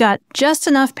we got just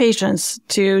enough patients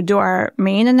to do our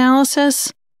main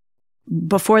analysis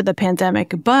before the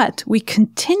pandemic, but we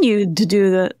continued to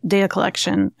do the data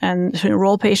collection and to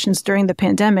enroll patients during the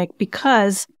pandemic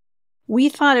because we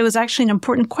thought it was actually an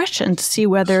important question to see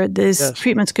whether these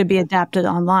treatments could be adapted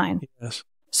online. Yes.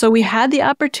 So we had the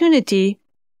opportunity,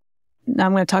 now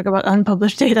I'm going to talk about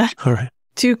unpublished data,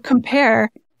 to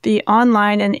compare the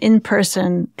online and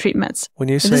in-person treatments. When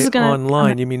you say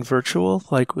online, you mean virtual,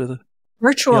 like with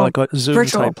virtual, like a Zoom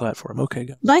type platform. Okay,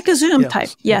 good. Like a Zoom type,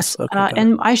 yes. Okay,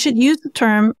 and I should use the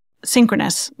term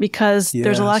synchronous because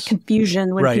there's a lot of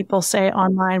confusion when people say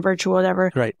online, virtual,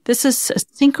 whatever. Right. This is a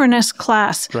synchronous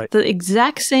class, the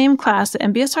exact same class, the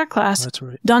MBSR class,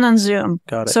 done on Zoom.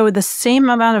 Got it. So the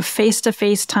same amount of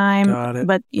face-to-face time,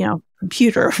 but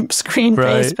computer screen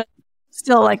based, but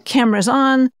still like cameras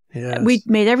on. Yes. We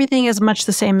made everything as much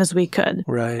the same as we could.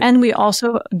 Right. And we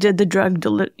also did the drug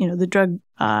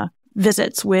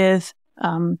visits with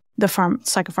the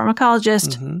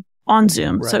psychopharmacologist on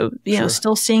Zoom. Right. So,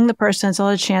 still seeing the person, still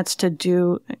had a chance to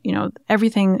do,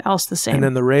 everything else the same. And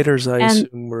then the raters, I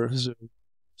assume, were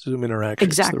Zoom interactions.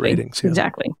 Exactly. The ratings. Yeah.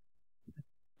 Exactly.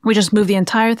 We just moved the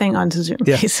entire thing onto Zoom,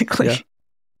 basically. Yeah.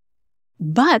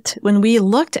 But when we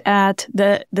looked at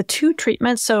the two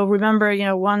treatments, so remember,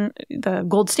 the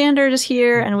gold standard is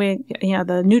here, and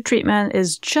the new treatment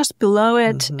is just below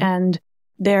it, and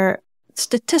they're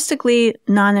statistically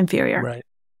non-inferior. Right.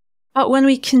 But when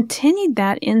we continued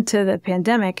that into the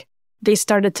pandemic, they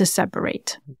started to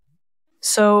separate.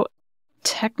 So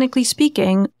technically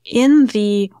speaking, in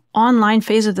the online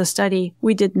phase of the study,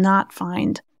 we did not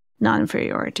find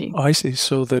non-inferiority. Oh, I see.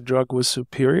 So the drug was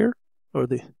superior, or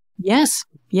the Yes.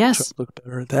 Look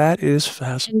better. That is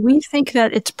fascinating. And we think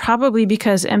that it's probably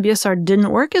because MBSR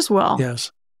didn't work as well.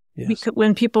 Yes.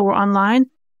 When people were online.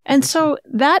 And so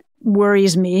that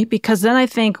worries me, because then I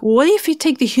think, what if you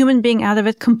take the human being out of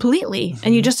it completely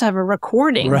and you just have a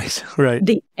recording? Right.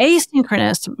 The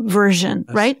asynchronous version,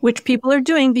 right? Which people are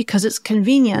doing because it's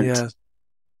convenient. Yes.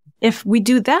 If we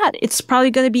do that, it's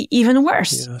probably going to be even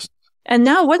worse. Yes. And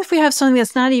now what if we have something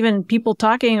that's not even people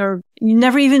talking, or you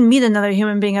never even meet another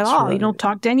human being at all? Right. You don't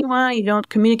talk to anyone. You don't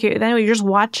communicate with anyone. You're just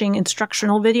watching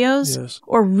instructional videos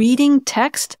or reading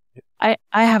text. I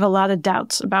have a lot of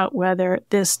doubts about whether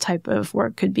this type of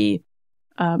work could be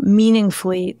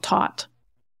meaningfully taught.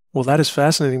 Well, that is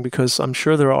fascinating, because I'm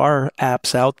sure there are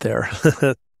apps out there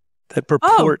that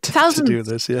purport to do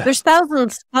this. Yeah. There's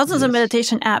thousands of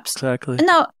meditation apps. Exactly. And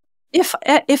now,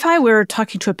 if I were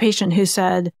talking to a patient who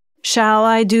said, shall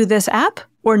I do this app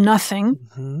or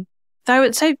nothing? I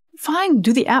would say, fine,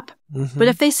 do the app. But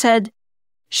if they said,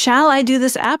 shall I do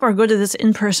this app or go to this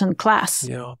in-person class?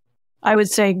 I would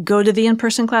say, go to the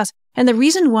in-person class. And the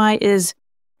reason why is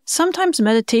sometimes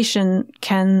meditation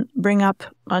can bring up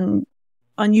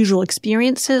unusual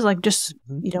experiences, like just,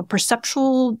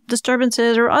 perceptual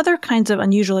disturbances or other kinds of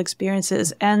unusual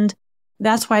experiences. And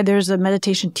that's why there's a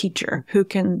meditation teacher who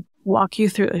can walk you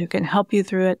through it, who can help you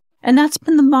through it. And that's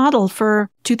been the model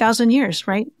for 2,000 years,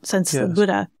 right? Since the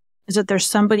Buddha, is that there's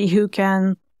somebody who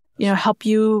can, help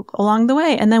you along the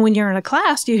way. And then when you're in a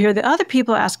class, you hear the other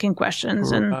people asking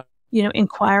questions and,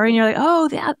 inquiring. You're like,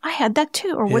 oh, I had that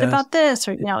too. Or what about this?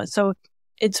 Or, so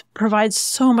it provides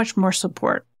so much more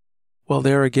support. Well,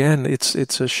 there again, it's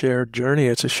a shared journey.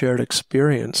 It's a shared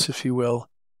experience, if you will.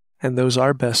 And those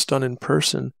are best done in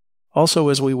person. Also,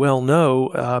 as we well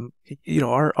know,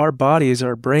 our bodies,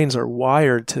 our brains are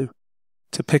wired to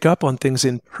pick up on things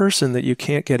in person that you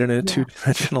can't get in a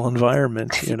two-dimensional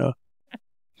environment,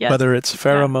 whether it's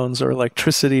pheromones or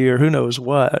electricity or who knows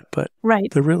what. But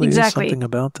there really is something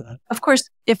about that. Of course,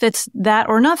 if it's that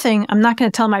or nothing, I'm not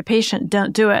going to tell my patient,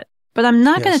 don't do it. But I'm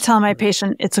not going to tell my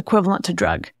patient it's equivalent to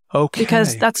drug. Okay.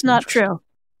 Because that's not true.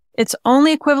 It's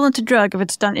only equivalent to drug if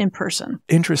it's done in person.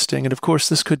 Interesting. And of course,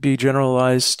 this could be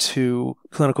generalized to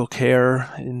clinical care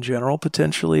in general,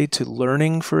 potentially, to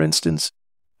learning, for instance.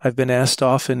 I've been asked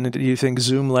often, do you think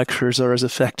Zoom lectures are as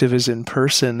effective as in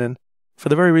person? And for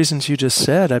the very reasons you just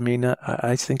said, I mean,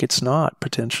 I think it's not,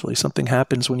 potentially. Something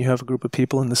happens when you have a group of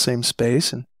people in the same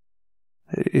space, and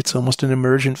it's almost an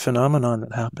emergent phenomenon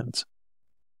that happens.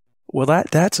 Well,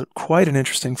 that's quite an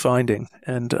interesting finding.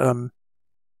 And,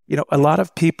 a lot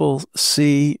of people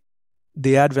see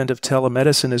the advent of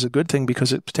telemedicine as a good thing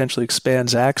because it potentially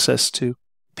expands access to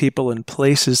people in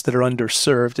places that are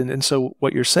underserved. And so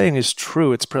what you're saying is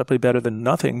true. It's probably better than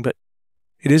nothing, but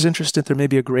it is interesting that there may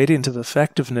be a gradient of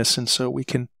effectiveness, and so we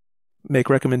can make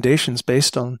recommendations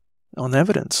based on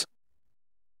evidence.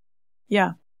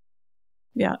 Yeah.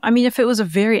 I mean, if it was a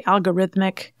very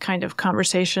algorithmic kind of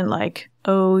conversation, like,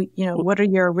 what are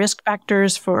your risk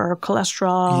factors for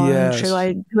cholesterol? Yes. Should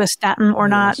I do a statin or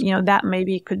not? That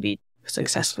maybe could be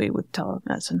successfully with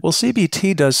telemedicine. Well,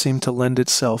 CBT does seem to lend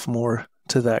itself more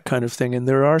to that kind of thing. And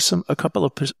there are a couple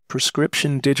of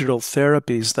prescription digital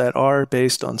therapies that are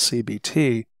based on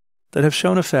CBT that have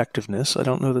shown effectiveness. I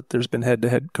don't know that there's been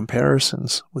head-to-head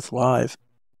comparisons with live.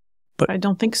 But I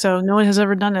don't think so. No one has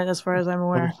ever done it as far as I'm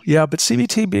aware. Yeah, but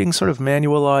CBT being sort of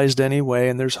manualized anyway,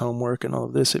 and there's homework and all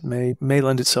of this, it may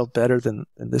lend itself better than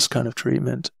this kind of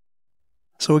treatment.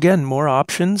 So again, more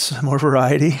options, more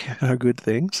variety are good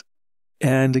things.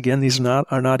 And again, these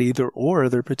are not either or.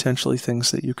 They're potentially things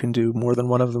that you can do more than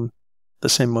one of them, the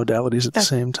same modalities at the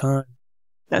same time.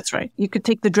 That's right. You could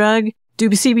take the drug, do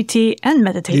CBT, and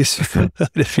meditate.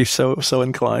 If you're so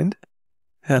inclined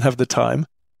and have the time.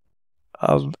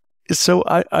 So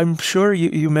I'm sure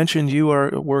you mentioned you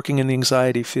are working in the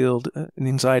anxiety field, in the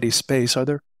anxiety space. Are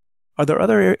there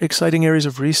other exciting areas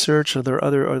of research? Are there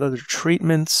other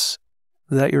treatments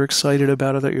that you're excited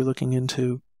about or that you're looking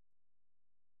into?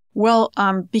 Well,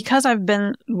 because I've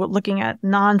been looking at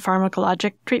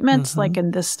non-pharmacologic treatments, like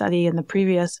in this study and the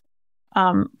previous,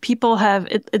 people have,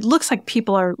 it looks like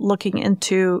people are looking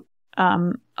into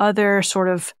other sort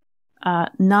of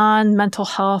non-mental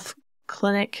health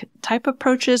clinic type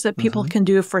approaches that people can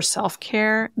do for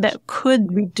self-care that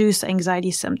could reduce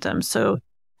anxiety symptoms. So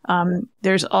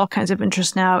there's all kinds of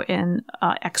interest now in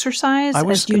exercise. I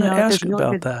was going to ask you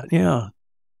about that. Yeah.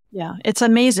 Yeah, it's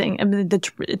amazing. I mean,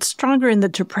 it's stronger in the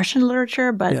depression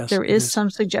literature, but Yes, there is some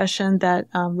suggestion that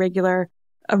regular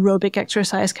aerobic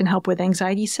exercise can help with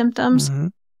anxiety symptoms.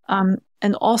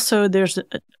 And also there's a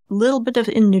little bit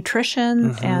in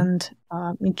nutrition and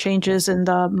changes in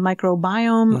the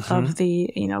microbiome of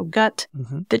the gut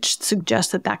that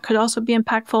suggest that could also be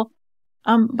impactful.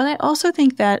 But I also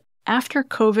think that after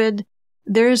COVID,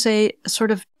 there's a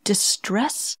sort of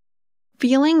distress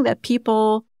feeling that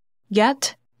people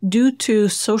get due to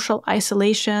social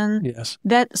isolation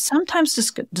that sometimes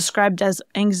is described as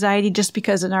anxiety just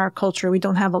because in our culture we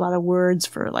don't have a lot of words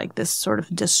for like this sort of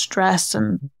distress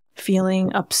and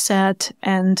feeling upset.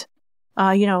 And,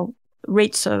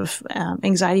 rates of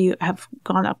anxiety have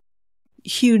gone up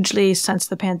hugely since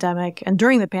the pandemic and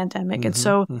during the pandemic. And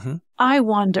so I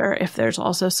wonder if there's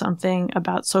also something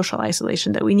about social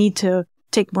isolation that we need to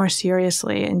take more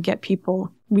seriously and get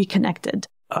people reconnected.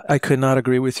 I could not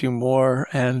agree with you more.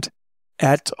 And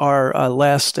at our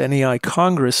last NEI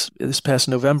Congress this past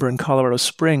November in Colorado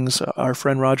Springs, our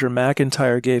friend Roger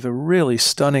McIntyre gave a really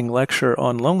stunning lecture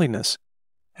on loneliness.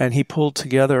 And he pulled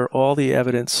together all the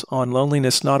evidence on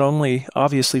loneliness, not only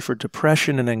obviously for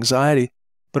depression and anxiety,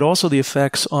 but also the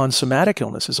effects on somatic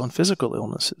illnesses, on physical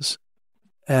illnesses.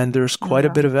 And there's quite a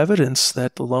bit of evidence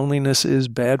that the loneliness is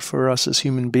bad for us as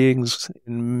human beings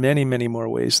in many, many more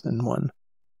ways than one.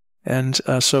 And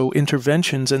so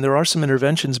interventions, and there are some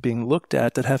interventions being looked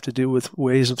at that have to do with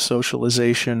ways of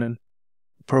socialization and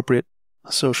appropriate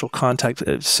social contact.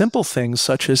 Simple things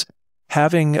such as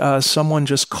having someone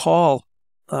just call,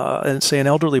 and say an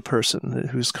elderly person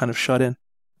who's kind of shut in,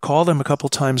 call them a couple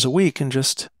times a week and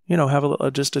just,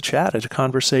 have just a chat, a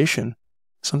conversation.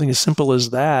 Something as simple as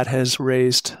that has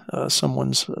raised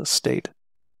someone's state.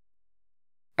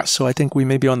 So I think we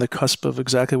may be on the cusp of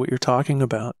exactly what you're talking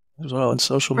about as well in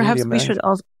social media.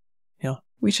 Perhaps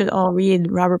we should all read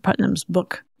Robert Putnam's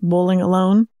book, Bowling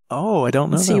Alone. Oh, I don't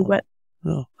know. See what?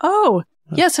 No. Oh,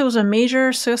 yes, it was a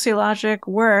major sociologic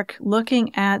work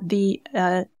looking at the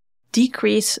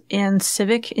decrease in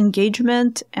civic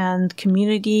engagement and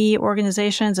community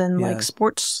organizations and like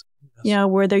sports,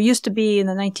 where there used to be in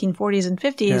the 1940s and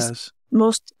 50s,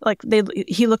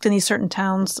 he looked in these certain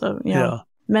towns,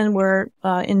 men were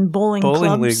in bowling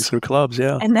leagues or clubs,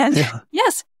 and then,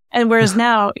 and whereas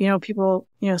now, people,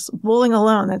 Bowling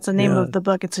Alone, that's the name of the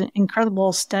book. It's an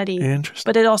incredible study. Interesting.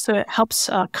 But it also helps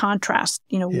contrast,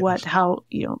 how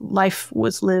life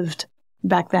was lived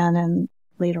back then and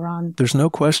later on. There's no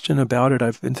question about it.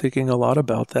 I've been thinking a lot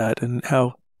about that and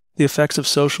how the effects of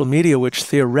social media, which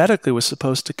theoretically was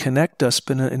supposed to connect us,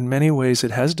 but in many ways it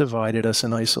has divided us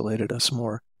and isolated us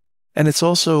more. And it's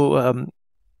also,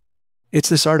 it's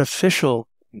this artificial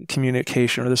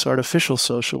communication or this artificial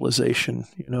socialization,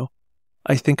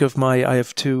 I think of I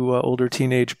have two older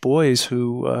teenage boys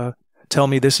who tell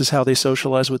me this is how they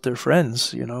socialize with their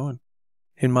friends, and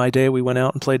in my day, we went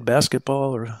out and played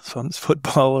basketball or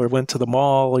football or went to the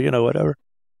mall, whatever.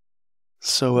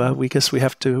 So we guess we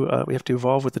have to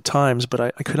evolve with the times. But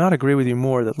I could not agree with you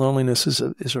more that loneliness is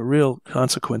a real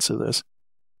consequence of this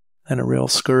and a real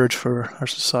scourge for our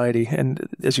society. And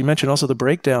as you mentioned, also the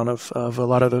breakdown of a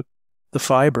lot of the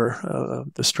fiber,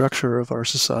 the structure of our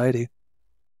society.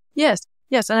 Yes,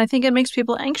 and I think it makes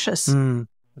people anxious.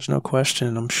 There's no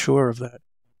question. I'm sure of that.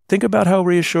 Think about how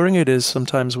reassuring it is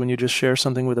sometimes when you just share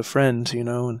something with a friend,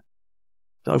 and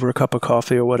over a cup of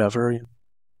coffee or whatever.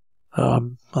 I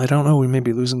don't know. We may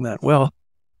be losing that. Well,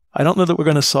 I don't know that we're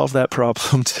going to solve that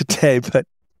problem today, but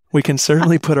we can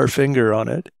certainly put our finger on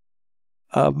it.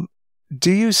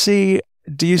 Do you see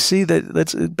that?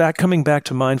 That's coming back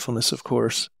to mindfulness, of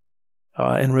course,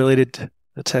 and related to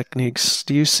the techniques.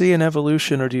 Do you see an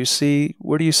evolution, or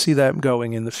where do you see that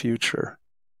going in the future?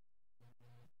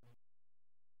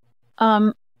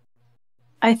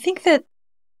 I think that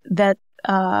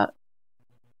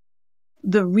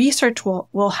the research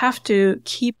will have to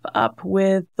keep up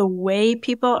with the way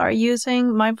people are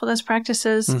using mindfulness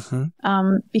practices,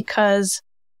 because,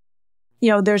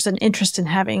 there's an interest in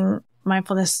having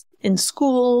mindfulness in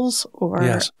schools or,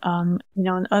 Yes.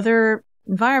 In other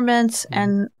environments. Mm-hmm.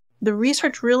 And the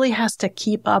research really has to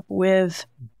keep up with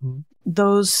Mm-hmm.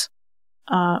 those,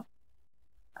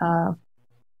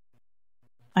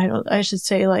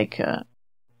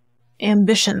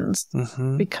 ambitions,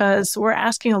 Mm-hmm. because we're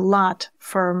asking a lot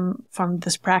from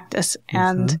this practice.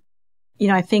 And,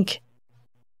 Mm-hmm. I think,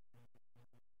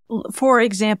 for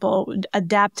example,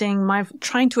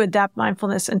 trying to adapt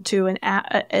mindfulness into an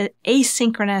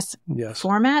asynchronous Yes.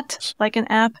 format, like an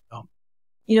app, Oh.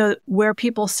 Where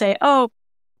people say, oh,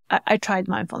 I tried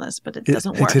mindfulness, but it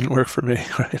doesn't work. It didn't work for me,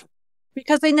 right?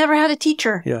 Because they never had a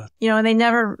teacher, Yeah. and they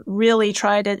never really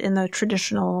tried it in the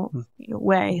traditional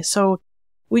way. So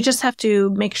we just have to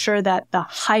make sure that the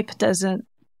hype doesn't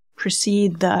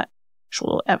precede the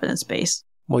actual evidence base.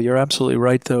 Well, you're absolutely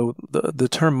right, though. The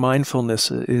term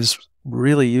mindfulness is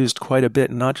really used quite a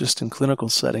bit, not just in clinical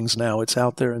settings now. It's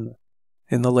out there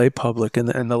in the lay public and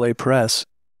the lay press.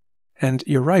 And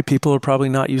you're right, people are probably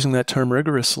not using that term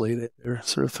rigorously. They're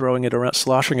sort of throwing it around,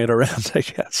 sloshing it around, I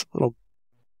guess, a little.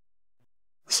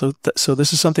 So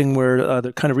this is something where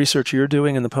the kind of research you're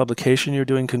doing and the publication you're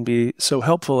doing can be so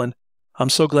helpful. And I'm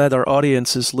so glad our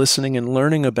audience is listening and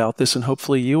learning about this. And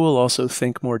hopefully you will also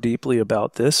think more deeply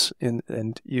about this.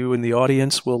 And you in the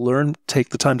audience will take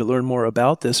the time to learn more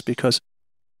about this, because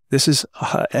this is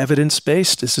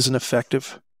evidence-based. This is an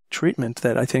effective treatment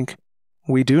that I think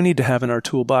we do need to have in our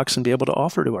toolbox and be able to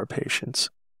offer to our patients.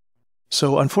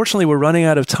 So unfortunately, we're running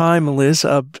out of time, Liz.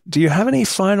 Do you have any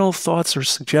final thoughts or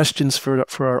suggestions for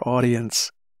our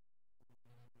audience?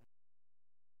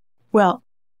 Well,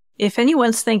 if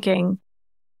anyone's thinking,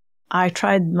 I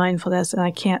tried mindfulness and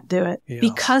I can't do it,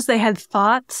 because they had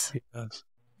thoughts,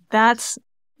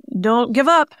 don't give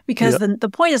up, because the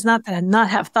point is not to not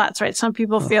have thoughts, right? Some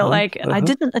people feel like I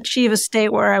didn't achieve a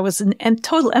state where I was in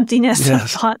total emptiness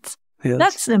of thoughts. Yes.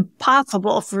 That's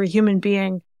impossible for a human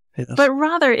being. Yes. But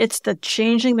rather, it's the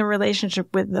changing the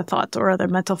relationship with the thoughts or other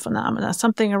mental phenomena.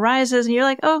 Something arises and you're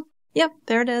like, oh, yep,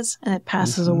 there it is. And it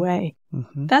passes away.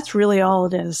 Mm-hmm. That's really all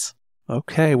it is.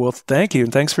 Okay. Well, thank you.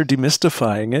 And thanks for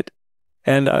demystifying it.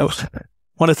 And I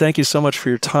want to thank you so much for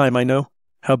your time. I know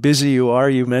how busy you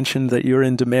are. You mentioned that you're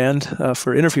in demand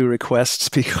for interview requests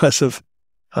because of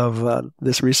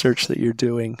this research that you're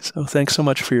doing. So thanks so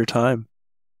much for your time.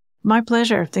 My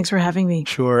pleasure. Thanks for having me.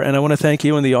 Sure. And I want to thank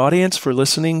you and the audience for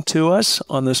listening to us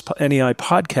on this NEI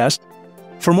podcast.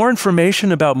 For more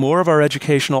information about more of our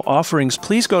educational offerings,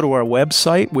 please go to our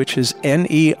website, which is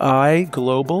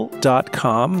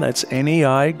neiglobal.com. That's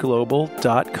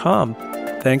neiglobal.com.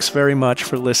 Thanks very much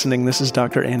for listening. This is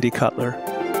Dr. Andy Cutler.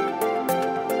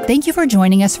 Thank you for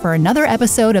joining us for another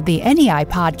episode of the NEI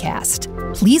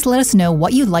podcast. Please let us know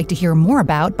what you'd like to hear more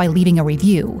about by leaving a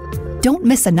review. Don't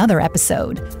miss another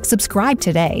episode. Subscribe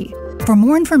today. For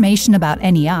more information about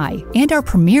NEI and our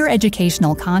premier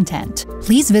educational content,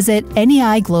 please visit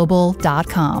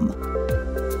neiglobal.com.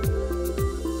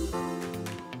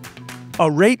 A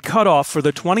rate cutoff for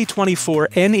the 2024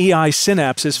 NEI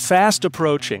Synapse is fast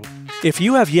approaching. If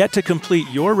you have yet to complete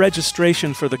your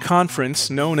registration for the conference,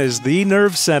 known as the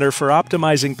Nerve Center for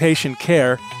Optimizing Patient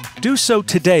Care, do so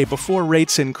today before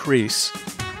rates increase.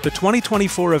 The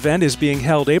 2024 event is being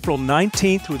held April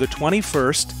 19th through the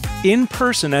 21st in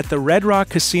person at the Red Rock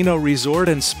Casino Resort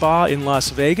and Spa in Las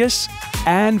Vegas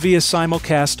and via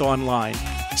simulcast online.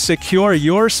 Secure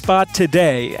your spot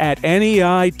today at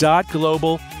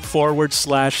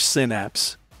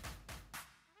nei.global/synapse.